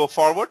as we go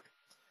forward.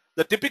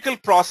 The typical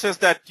process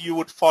that you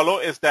would follow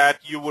is that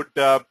you would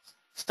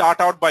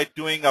start out by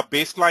doing a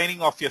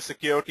baselining of your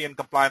security and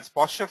compliance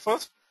posture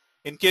first.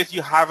 In case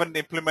you haven't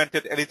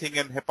implemented anything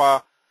in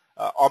HIPAA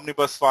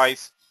Omnibus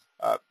Wise,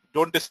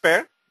 don't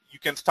despair. You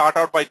can start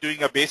out by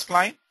doing a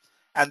baseline,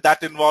 and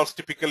that involves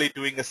typically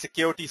doing a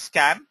security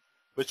scan,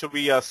 which will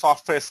be a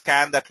software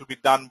scan that will be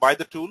done by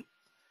the tool.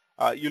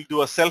 You'll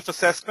do a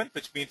self-assessment,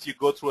 which means you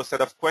go through a set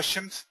of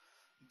questions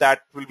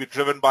that will be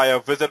driven by a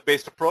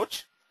wizard-based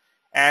approach.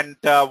 And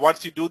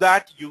once you do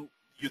that,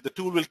 the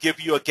tool will give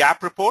you a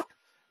gap report,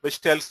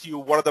 which tells you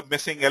what are the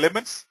missing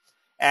elements,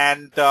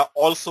 and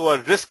also a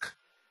risk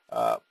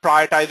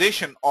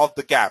prioritization of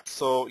the gaps.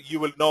 So you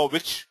will know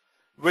which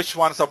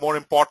ones are more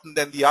important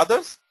than the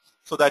others,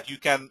 so that you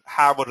can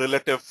have a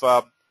relative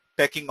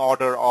pecking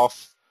order of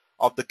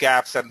the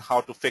gaps and how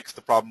to fix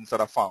the problems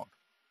that are found.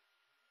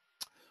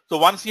 So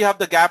once you have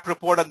the gap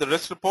report and the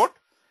risk report,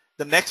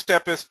 the next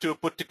step is to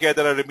put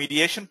together a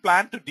remediation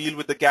plan to deal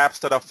with the gaps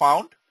that are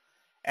found.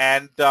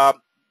 And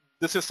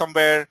this is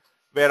somewhere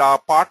where our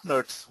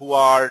partners, who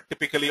are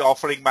typically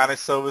offering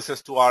managed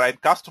services to our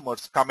end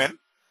customers, come in,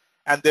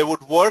 and they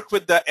would work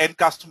with the end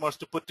customers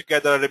to put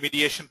together a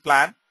remediation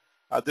plan.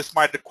 This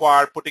might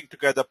require putting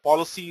together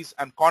policies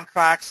and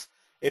contracts.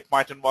 It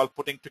might involve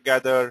putting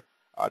together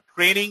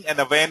training and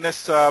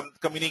awareness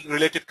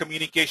related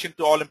communication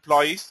to all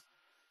employees.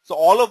 So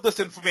all of this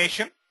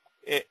information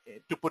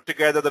to put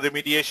together the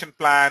remediation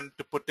plan,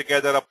 to put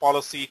together a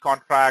policy,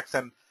 contracts,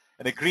 and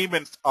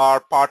agreements are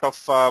part of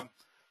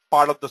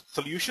the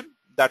solution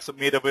that's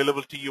made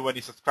available to you when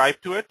you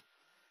subscribe to it.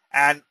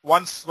 And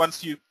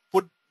once you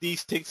put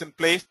these things in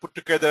place, put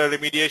together a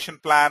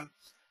remediation plan,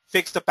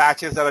 fix the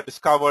patches that are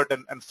discovered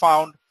and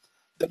found,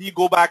 then you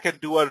go back and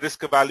do a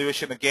risk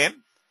evaluation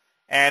again.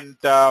 And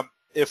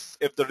if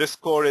the risk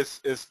score is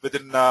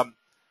within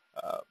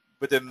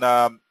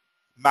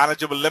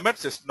manageable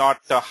limits, it's not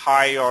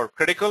high or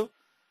critical,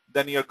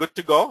 then you're good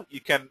to go.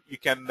 You can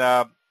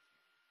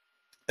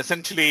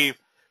essentially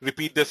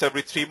repeat this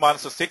every 3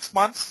 months or 6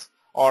 months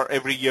or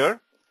every year.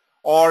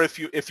 Or if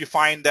you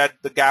find that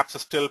the gaps are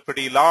still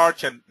pretty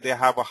large and they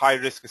have a high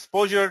risk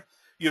exposure,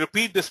 you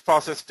repeat this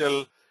process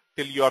till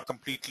you are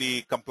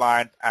completely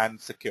compliant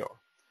and secure.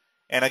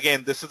 And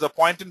again, this is a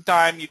point in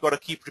time. You've got to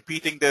keep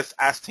repeating this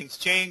as things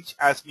change,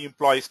 as new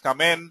employees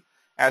come in,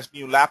 as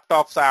new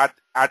laptops are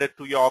added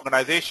to your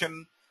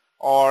organization,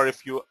 or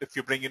if you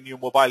bring in new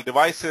mobile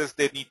devices,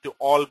 they need to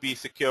all be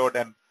secured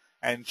and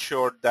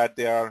ensured that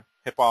they are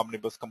HIPAA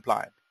Omnibus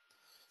compliant.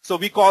 So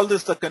we call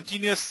this the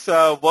continuous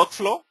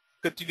workflow,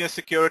 continuous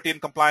security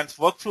and compliance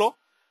workflow,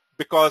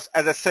 because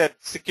as I said,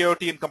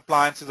 security and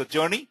compliance is a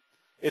journey.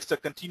 It's a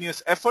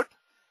continuous effort,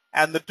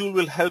 and the tool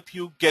will help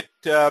you get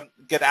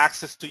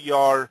access to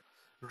your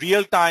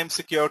real-time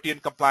security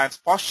and compliance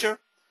posture,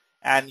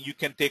 and you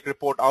can take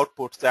report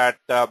outputs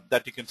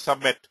that you can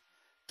submit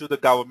to the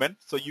government.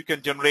 So you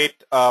can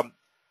generate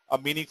a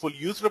meaningful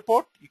use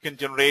report, you can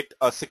generate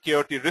a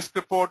security risk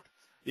report,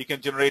 you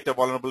can generate a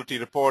vulnerability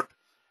report,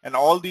 and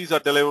all these are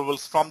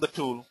deliverables from the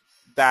tool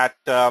that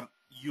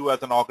you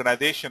as an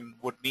organization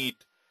would need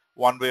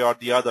one way or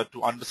the other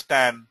to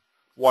understand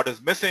what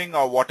is missing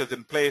or what is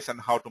in place and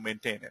how to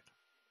maintain it.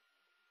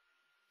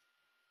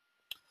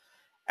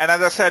 And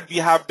as I said, we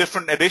have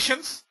different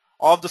editions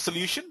of the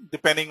solution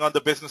depending on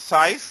the business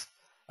size.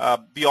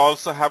 We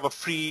also have a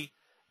free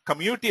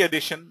community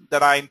edition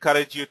that I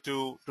encourage you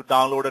to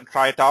download and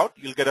try it out.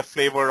 You'll get a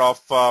flavor of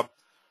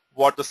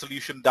what the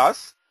solution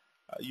does.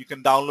 You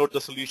can download the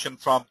solution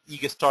from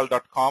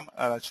egistol.com,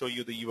 and I'll show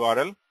you the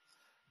URL.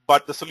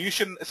 But the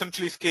solution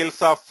essentially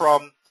scales up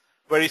from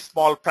very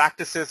small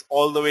practices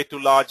all the way to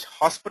large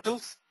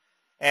hospitals,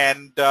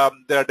 and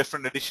there are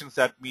different editions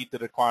that meet the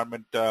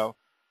requirement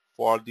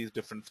for these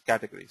different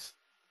categories.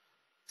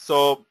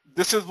 So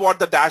this is what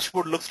the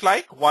dashboard looks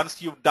like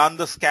once you've done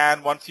the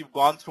scan, once you've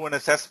gone through an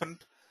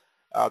assessment.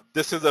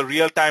 This is a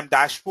real-time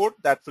dashboard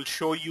that will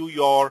show you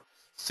your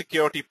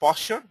security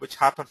posture, which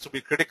happens to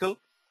be critical.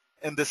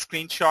 In this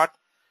screenshot,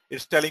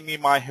 it's telling me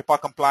my HIPAA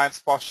compliance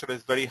posture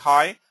is very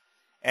high,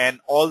 and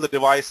all the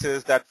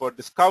devices that were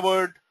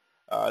discovered,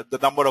 the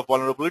number of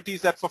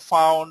vulnerabilities that were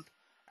found,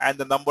 and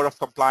the number of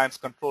compliance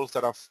controls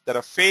that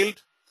have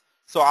failed.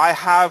 So I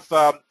have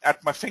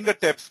at my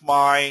fingertips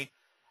my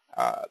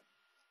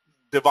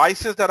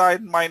devices that are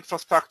in my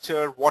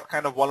infrastructure, what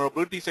kind of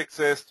vulnerabilities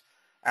exist,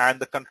 and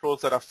the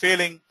controls that are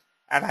failing,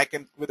 and I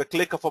can, with a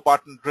click of a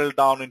button, drill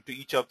down into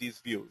each of these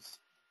views.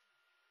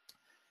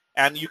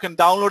 And you can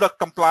download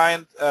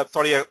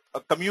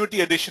a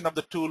community edition of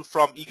the tool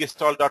from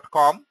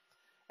egistol.com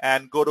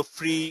and go to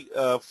free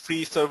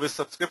service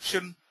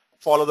subscription.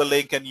 Follow the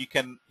link, and you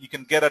can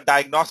get a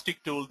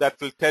diagnostic tool that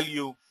will tell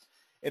you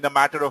in a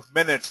matter of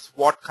minutes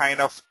what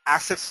kind of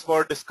assets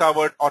were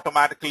discovered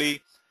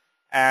automatically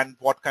and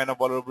what kind of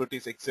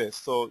vulnerabilities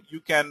exist. So you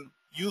can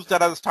use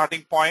that as a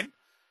starting point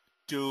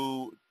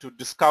to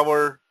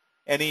discover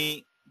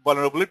any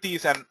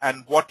vulnerabilities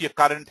and what your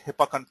current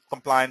HIPAA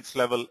compliance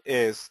level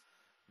is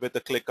with the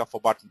click of a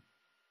button.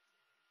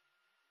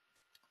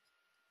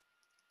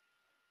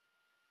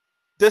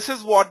 This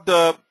is what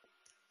the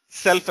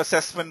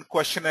self-assessment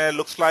questionnaire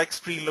looks like,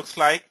 screen looks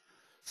like.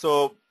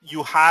 So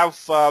you have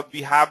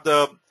we have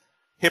the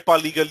HIPAA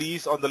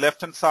legalese on the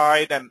left-hand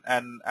side,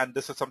 and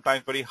this is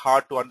sometimes very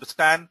hard to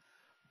understand.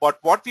 But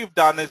what we've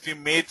done is we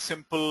made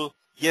simple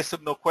yes or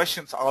no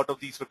questions out of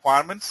these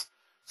requirements,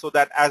 so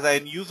that as an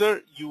end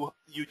user, you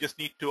just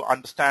need to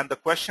understand the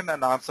question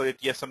and answer it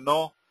yes or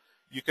no.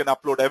 You can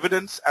upload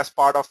evidence as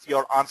part of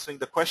your answering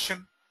the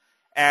question.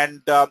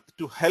 And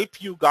to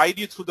help you, guide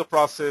you through the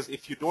process,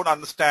 if you don't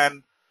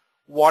understand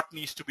what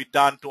needs to be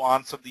done to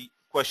answer the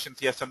questions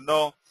yes or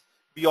no,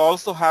 we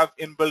also have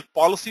inbuilt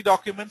policy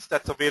documents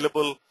that's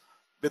available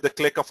with the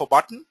click of a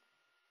button.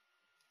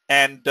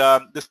 And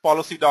this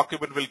policy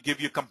document will give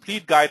you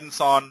complete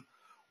guidance on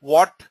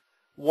what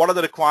are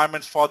the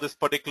requirements for this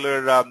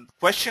particular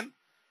question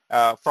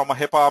from a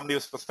HIPAA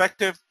Omnibus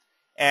perspective,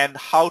 and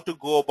how to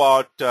go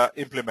about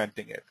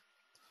implementing it.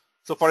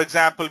 So for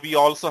example, we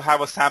also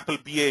have a sample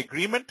BA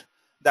agreement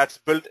that's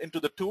built into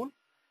the tool,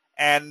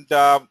 and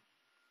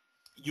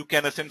you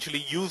can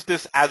essentially use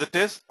this as it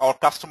is or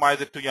customize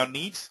it to your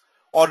needs,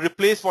 or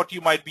replace what you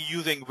might be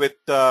using with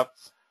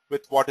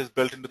what is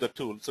built into the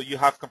tool. So you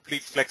have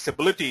complete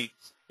flexibility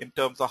in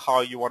terms of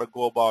how you want to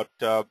go about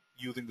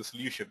using the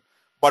solution.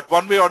 But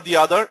one way or the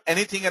other,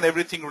 anything and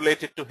everything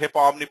related to HIPAA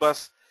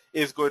Omnibus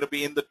is going to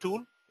be in the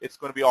tool. It's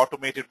going to be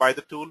automated by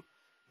the tool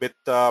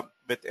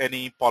with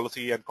any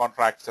policy and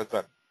contracts as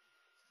well.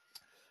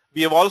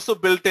 We have also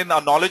built in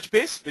a knowledge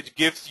base, which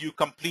gives you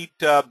complete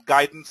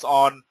guidance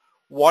on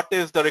what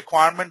is the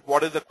requirement,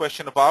 what is the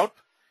question about.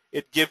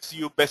 It gives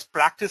you best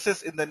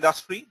practices in the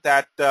industry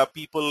that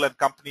people and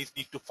companies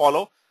need to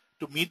follow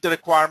to meet the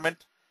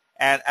requirement.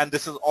 And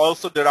this is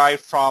also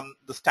derived from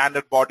the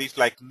standard bodies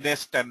like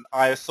NIST and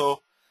ISO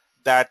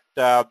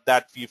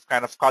that we've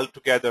kind of culled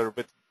together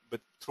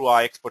through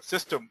our expert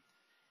system.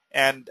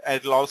 And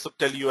it'll also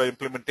tell you an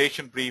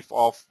implementation brief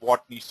of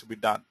what needs to be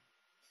done.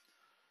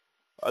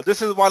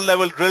 This is one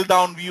level drill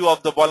down view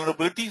of the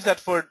vulnerabilities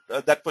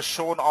that were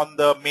shown on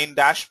the main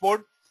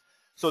dashboard.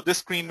 So this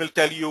screen will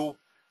tell you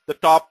the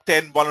top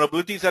 10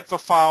 vulnerabilities that were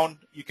found.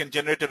 You can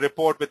generate a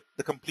report with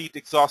the complete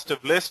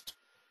exhaustive list.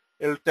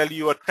 It'll tell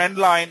you a trend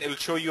line. It'll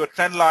show you a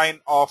trend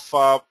line of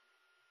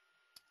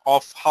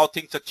how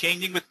things are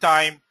changing with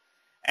time.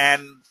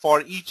 And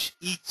for each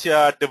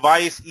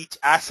device, each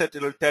asset,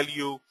 it'll tell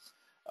you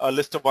a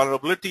list of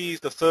vulnerabilities,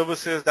 the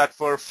services that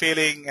were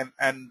failing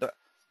and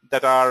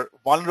that are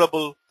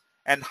vulnerable,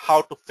 and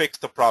how to fix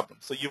the problem.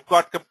 So you've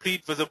got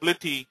complete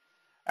visibility,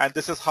 and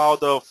this is how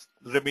the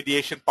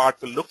remediation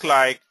part will look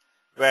like,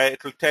 where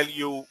it will tell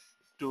you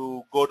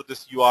to go to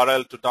this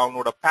URL to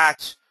download a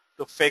patch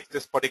to fix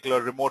this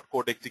particular remote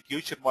code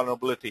execution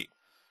vulnerability.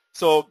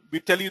 So we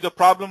tell you the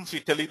problems,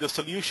 we tell you the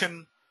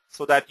solution,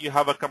 so that you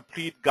have a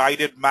complete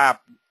guide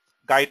map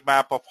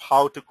of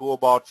how to go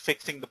about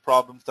fixing the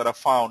problems that are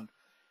found.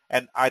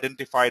 and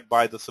identified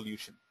by the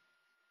solution.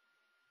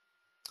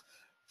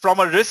 From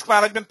a risk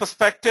management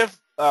perspective,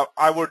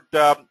 I would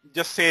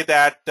just say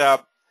that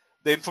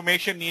the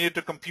information needed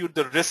to compute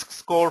the risk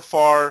score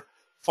for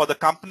the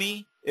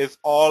company is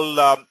all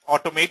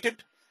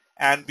automated,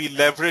 and we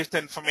leverage the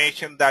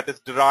information that is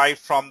derived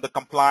from the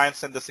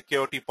compliance and the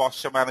security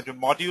posture management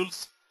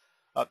modules.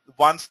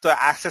 Once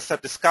the assets are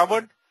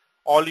discovered,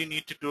 all you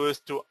need to do is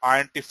to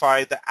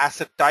identify the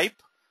asset type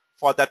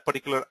for that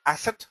particular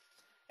asset,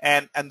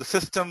 and the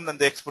system and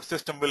the expert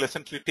system will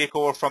essentially take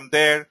over from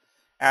there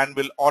and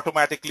will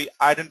automatically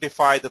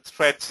identify the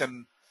threats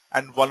and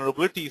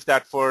vulnerabilities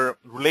that were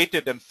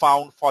related and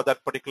found for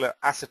that particular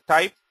asset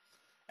type.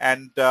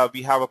 And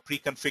we have a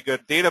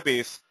pre-configured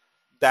database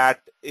that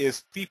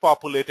is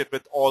pre-populated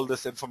with all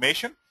this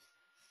information.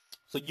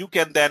 So you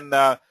can then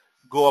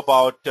go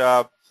about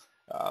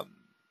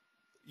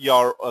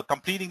your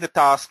completing the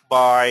task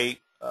by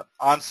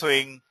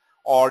answering,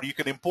 or you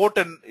can import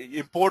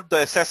the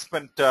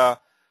assessment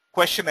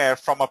questionnaire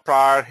from a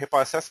prior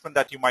HIPAA assessment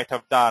that you might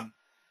have done.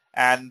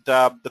 And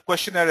the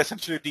questionnaire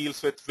essentially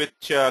deals with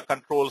which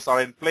controls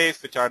are in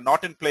place, which are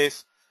not in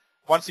place.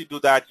 Once you do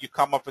that, you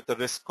come up with a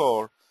risk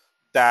score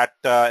that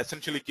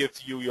essentially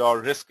gives you your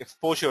risk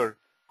exposure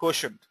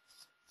quotient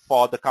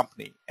for the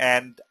company.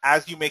 And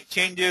as you make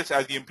changes,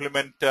 as you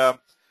implement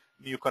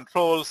new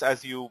controls,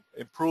 as you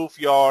improve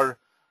your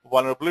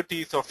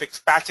vulnerabilities or fix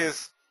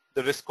patches,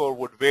 the risk score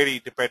would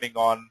vary depending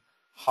on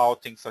how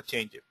things are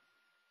changing.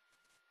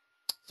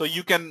 So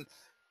you can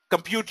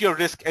compute your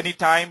risk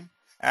anytime,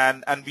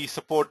 and we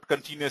support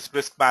continuous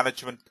risk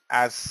management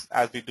as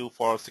we do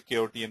for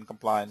security and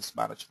compliance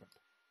management.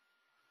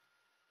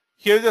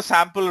 Here's a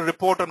sample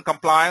report on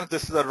compliance.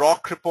 This is a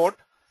ROC report.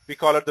 We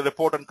call it the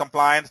report on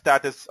compliance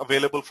that is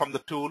available from the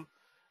tool.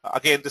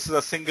 Again, this is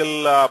a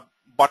single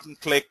button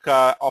click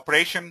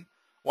operation.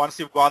 Once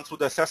you've gone through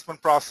the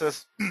assessment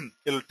process,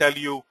 it'll tell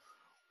you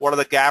what are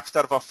the gaps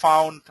that were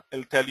found.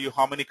 It'll tell you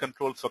how many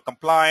controls were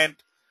compliant.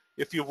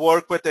 If you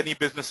work with any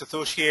business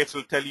associates,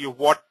 it'll tell you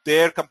what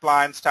their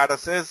compliance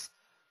status is,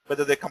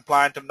 whether they're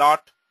compliant or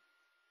not.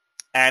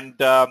 And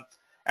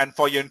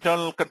for your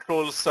internal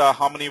controls,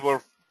 how many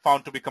were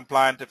found to be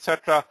compliant,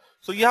 etc.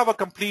 So you have a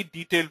complete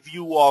detailed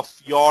view of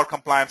your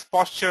compliance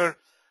posture,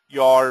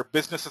 your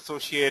business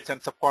associates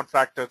and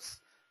subcontractors'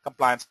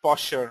 compliance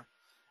posture.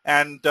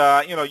 And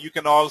you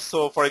can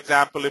also, for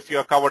example, if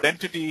you're a covered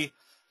entity,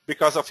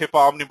 because of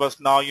HIPAA Omnibus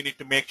now, you need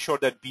to make sure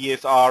that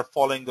BAs are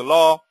following the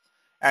law,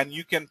 and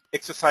you can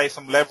exercise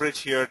some leverage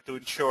here to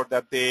ensure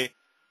that they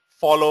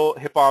follow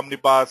HIPAA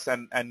Omnibus,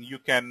 and you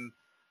can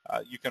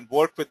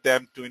work with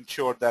them to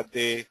ensure that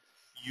they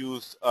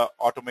use an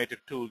automated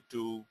tool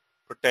to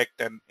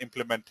protect and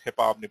implement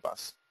HIPAA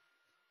Omnibus.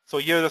 So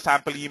here's a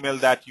sample email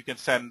that you can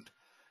send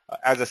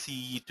as a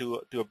CE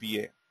to a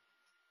BA.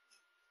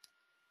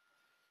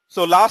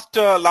 So last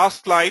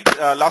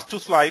two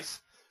slides.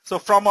 So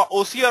from an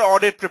OCR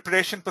audit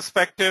preparation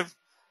perspective,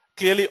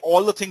 clearly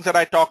all the things that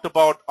I talked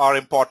about are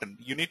important.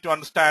 You need to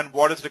understand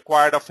what is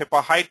required of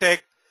HIPAA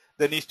high-tech.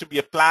 There needs to be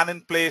a plan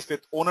in place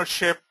with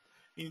ownership.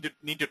 You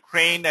need to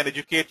train and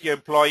educate your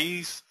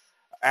employees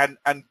and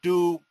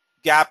do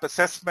gap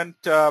assessment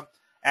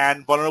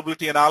and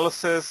vulnerability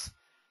analysis,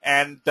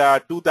 and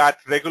do that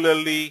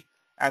regularly.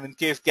 And in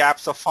case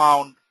gaps are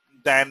found,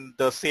 then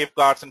the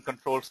safeguards and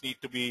controls need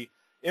to be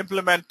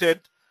implemented,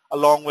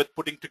 along with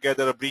putting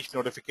together a breach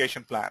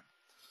notification plan.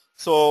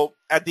 So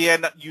at the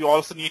end, you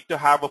also need to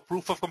have a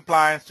proof of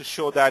compliance to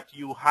show that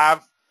you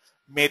have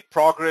made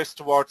progress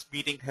towards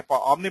meeting HIPAA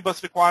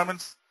Omnibus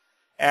requirements,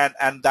 and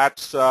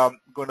that's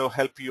going to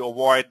help you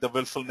avoid the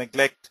willful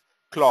neglect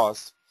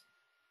clause.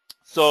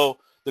 So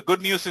the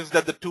good news is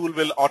that the tool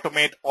will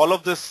automate all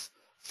of this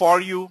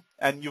for you,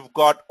 and you've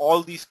got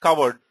all these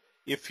covered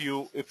if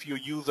you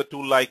use a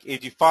tool like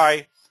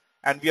Aegify.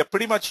 And we are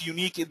pretty much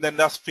unique in the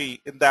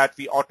industry in that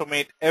we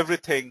automate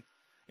everything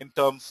in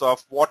terms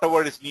of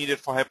whatever is needed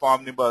for HIPAA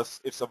Omnibus.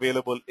 It's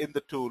available in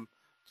the tool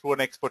through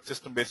an expert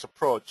system-based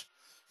approach.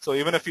 So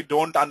even if you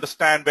don't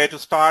understand where to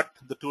start,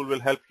 the tool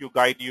will help you,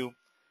 guide you,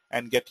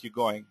 and get you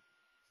going.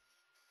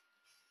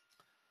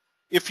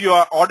 If you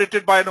are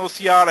audited by an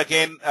OCR,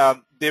 again,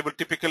 they will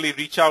typically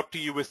reach out to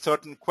you with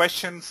certain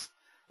questions.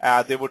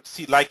 They would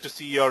like to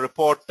see your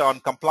report on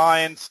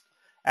compliance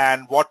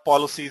and what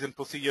policies and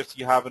procedures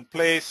you have in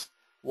place,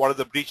 what is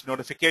the breach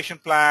notification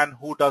plan,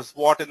 who does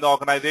what in the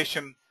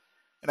organization.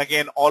 And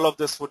again, all of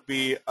this would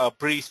be a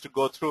breeze to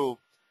go through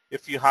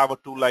if you have a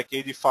tool like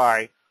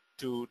Aegify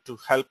to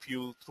help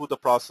you through the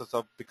process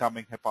of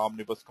becoming HIPAA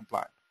Omnibus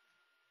compliant.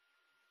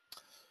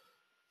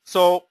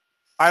 So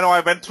I know I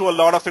went through a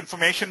lot of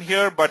information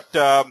here, but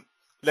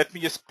let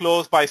me just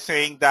close by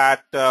saying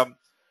that Aegify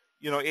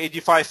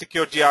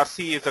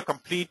SecureGRC is a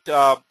complete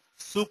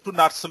soup to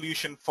nuts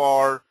solution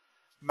for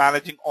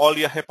managing all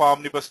your HIPAA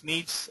Omnibus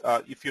needs.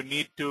 If you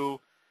need to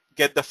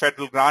get the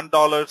federal grant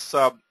dollars,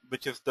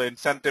 which is the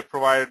incentive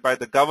provided by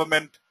the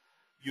government,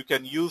 you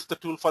can use the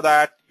tool for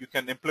that. You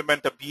can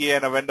implement a BA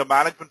and a vendor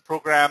management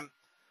program.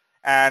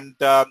 And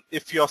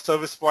if your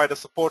service provider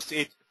supports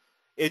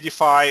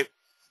Aegify,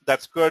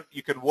 that's good.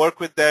 You can work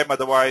with them.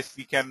 Otherwise,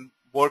 we can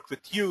work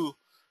with you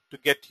to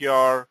get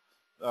your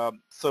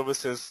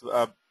services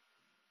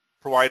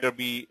provider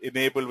be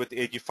enabled with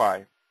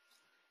Aegify.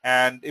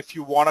 And if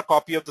you want a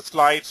copy of the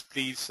slides,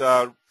 please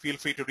feel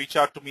free to reach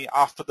out to me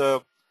after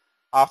the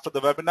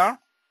webinar.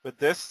 With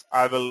this,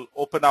 I will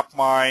open up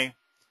my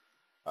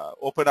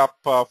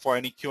for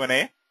any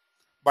Q&A.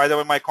 By the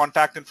way, my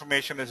contact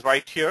information is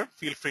right here.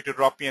 Feel free to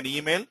drop me an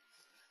email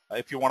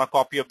if you want a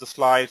copy of the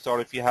slides, or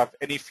if you have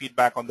any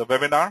feedback on the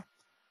webinar.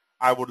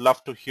 I would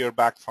love to hear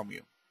back from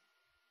you.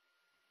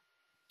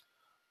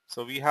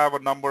 So we have a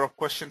number of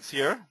questions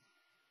here.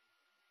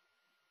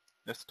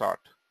 Let's start.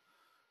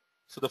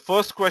 So the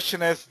first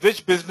question is,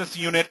 which business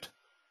unit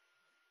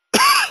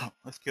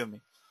excuse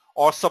me,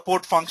 or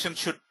support function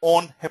should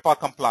own HIPAA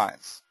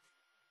compliance?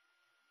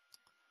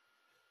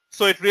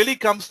 So it really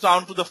comes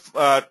down to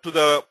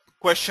the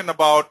question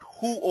about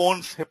who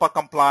owns HIPAA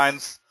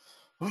compliance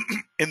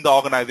in the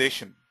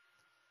organization.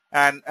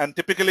 And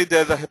typically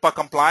there's a HIPAA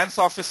compliance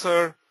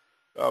officer,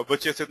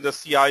 which is in the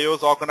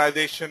CIO's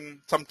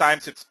organization.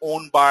 Sometimes it's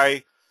owned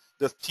by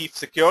the chief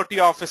security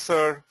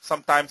officer.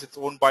 Sometimes it's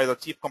owned by the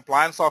chief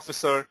compliance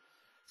officer.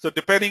 So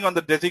depending on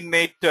the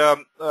designate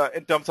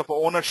in terms of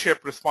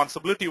ownership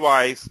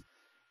responsibility-wise,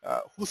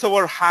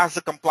 whosoever has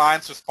the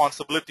compliance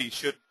responsibility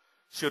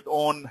should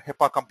own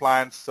HIPAA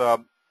compliance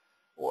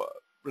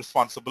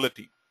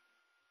responsibility.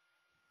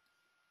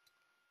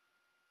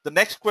 The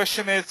next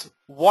question is,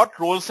 what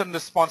roles and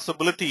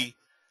responsibility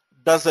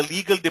does the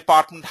legal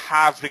department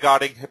have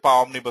regarding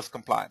HIPAA Omnibus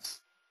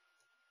Compliance?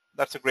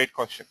 That's a great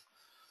question.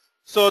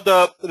 So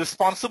the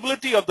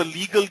responsibility of the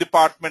legal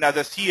department, as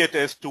I see it,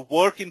 is to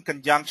work in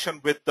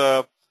conjunction with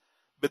the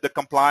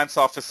compliance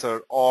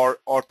officer or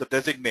the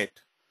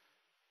designate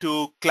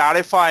to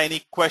clarify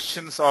any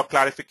questions or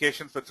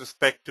clarifications with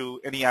respect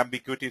to any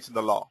ambiguities in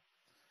the law.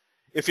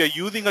 If you're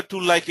using a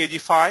tool like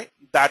Aegify,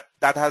 that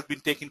has been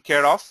taken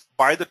care of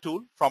by the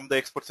tool from the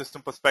expert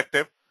system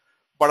perspective,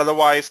 but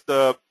otherwise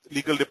the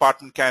legal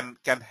department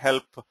can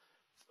help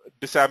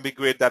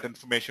disambiguate that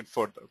information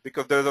further,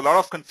 because there is a lot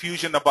of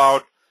confusion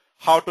about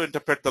how to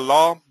interpret the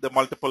law, the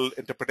multiple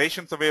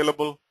interpretations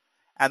available,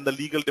 and the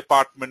legal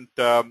department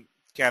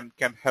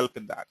can help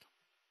in that.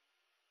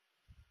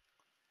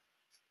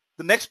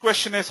 The next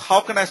question is, how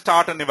can I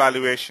start an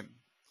evaluation?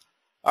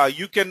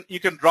 You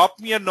can drop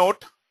me a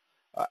note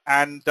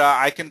and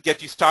I can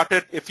get you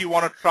started. If you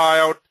want to try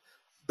out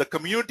the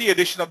community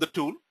edition of the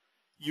tool,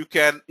 you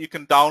can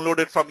download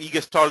it from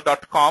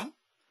egestalt.com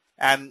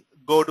and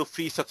go to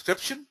free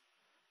subscription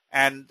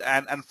and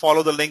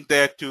follow the link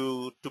there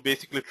to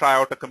basically try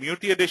out a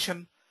community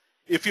edition.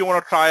 If you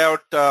want to try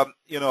out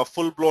a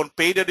full-blown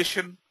paid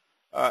edition,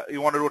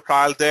 you want to do a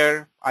trial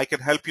there, I can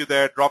help you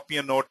there. Drop me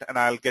a note and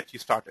I'll get you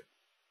started.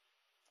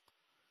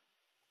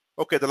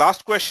 Okay, the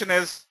last question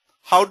is,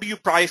 how do you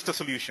price the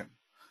solution?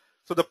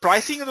 So the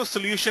pricing of the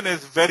solution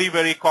is very,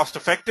 very cost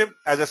effective.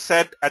 As I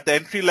said, at the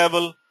entry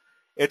level,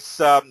 it's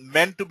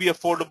meant to be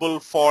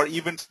affordable for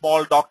even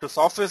small doctor's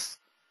office.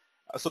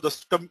 So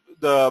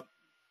the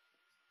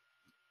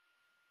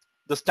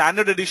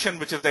standard edition,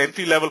 which is the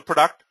entry level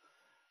product,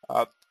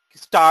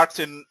 starts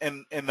in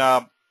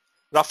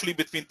roughly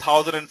between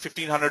 $1,000 and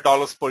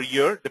 $1,500 per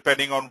year,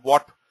 depending on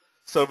what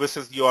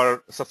services you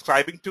are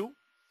subscribing to.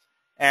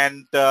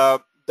 And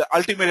the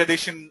ultimate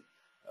edition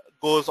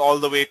goes all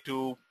the way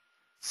to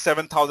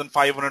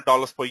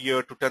 $7,500 per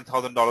year to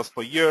 $10,000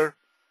 per year.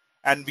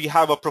 And we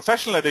have a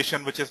professional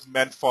edition, which is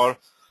meant for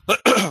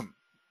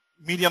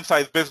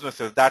medium-sized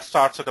businesses. That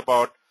starts at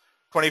about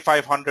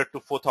 $2,500 to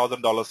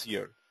 $4,000 a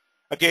year.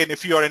 Again,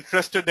 if you are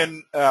interested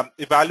in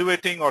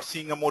evaluating or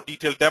seeing a more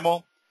detailed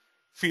demo,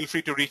 feel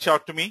free to reach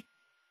out to me,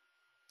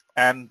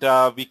 and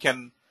we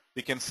can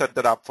set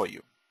that up for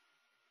you.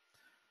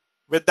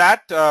 With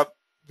that,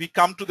 we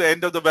come to the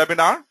end of the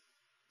webinar.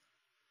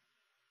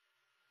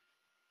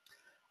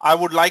 I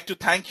would like to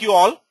thank you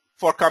all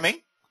for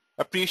coming.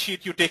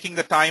 Appreciate you taking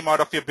the time out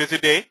of your busy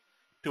day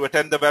to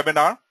attend the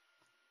webinar.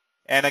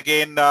 And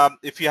again,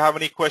 if you have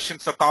any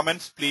questions or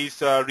comments,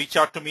 please reach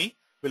out to me.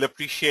 We'll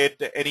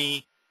appreciate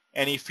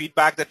any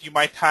feedback that you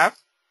might have.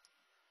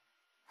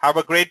 Have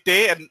a great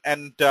day,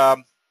 and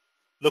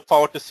look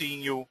forward to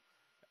seeing you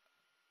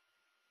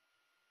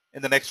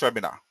in the next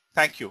webinar.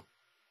 Thank you.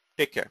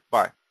 Take care.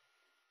 Bye.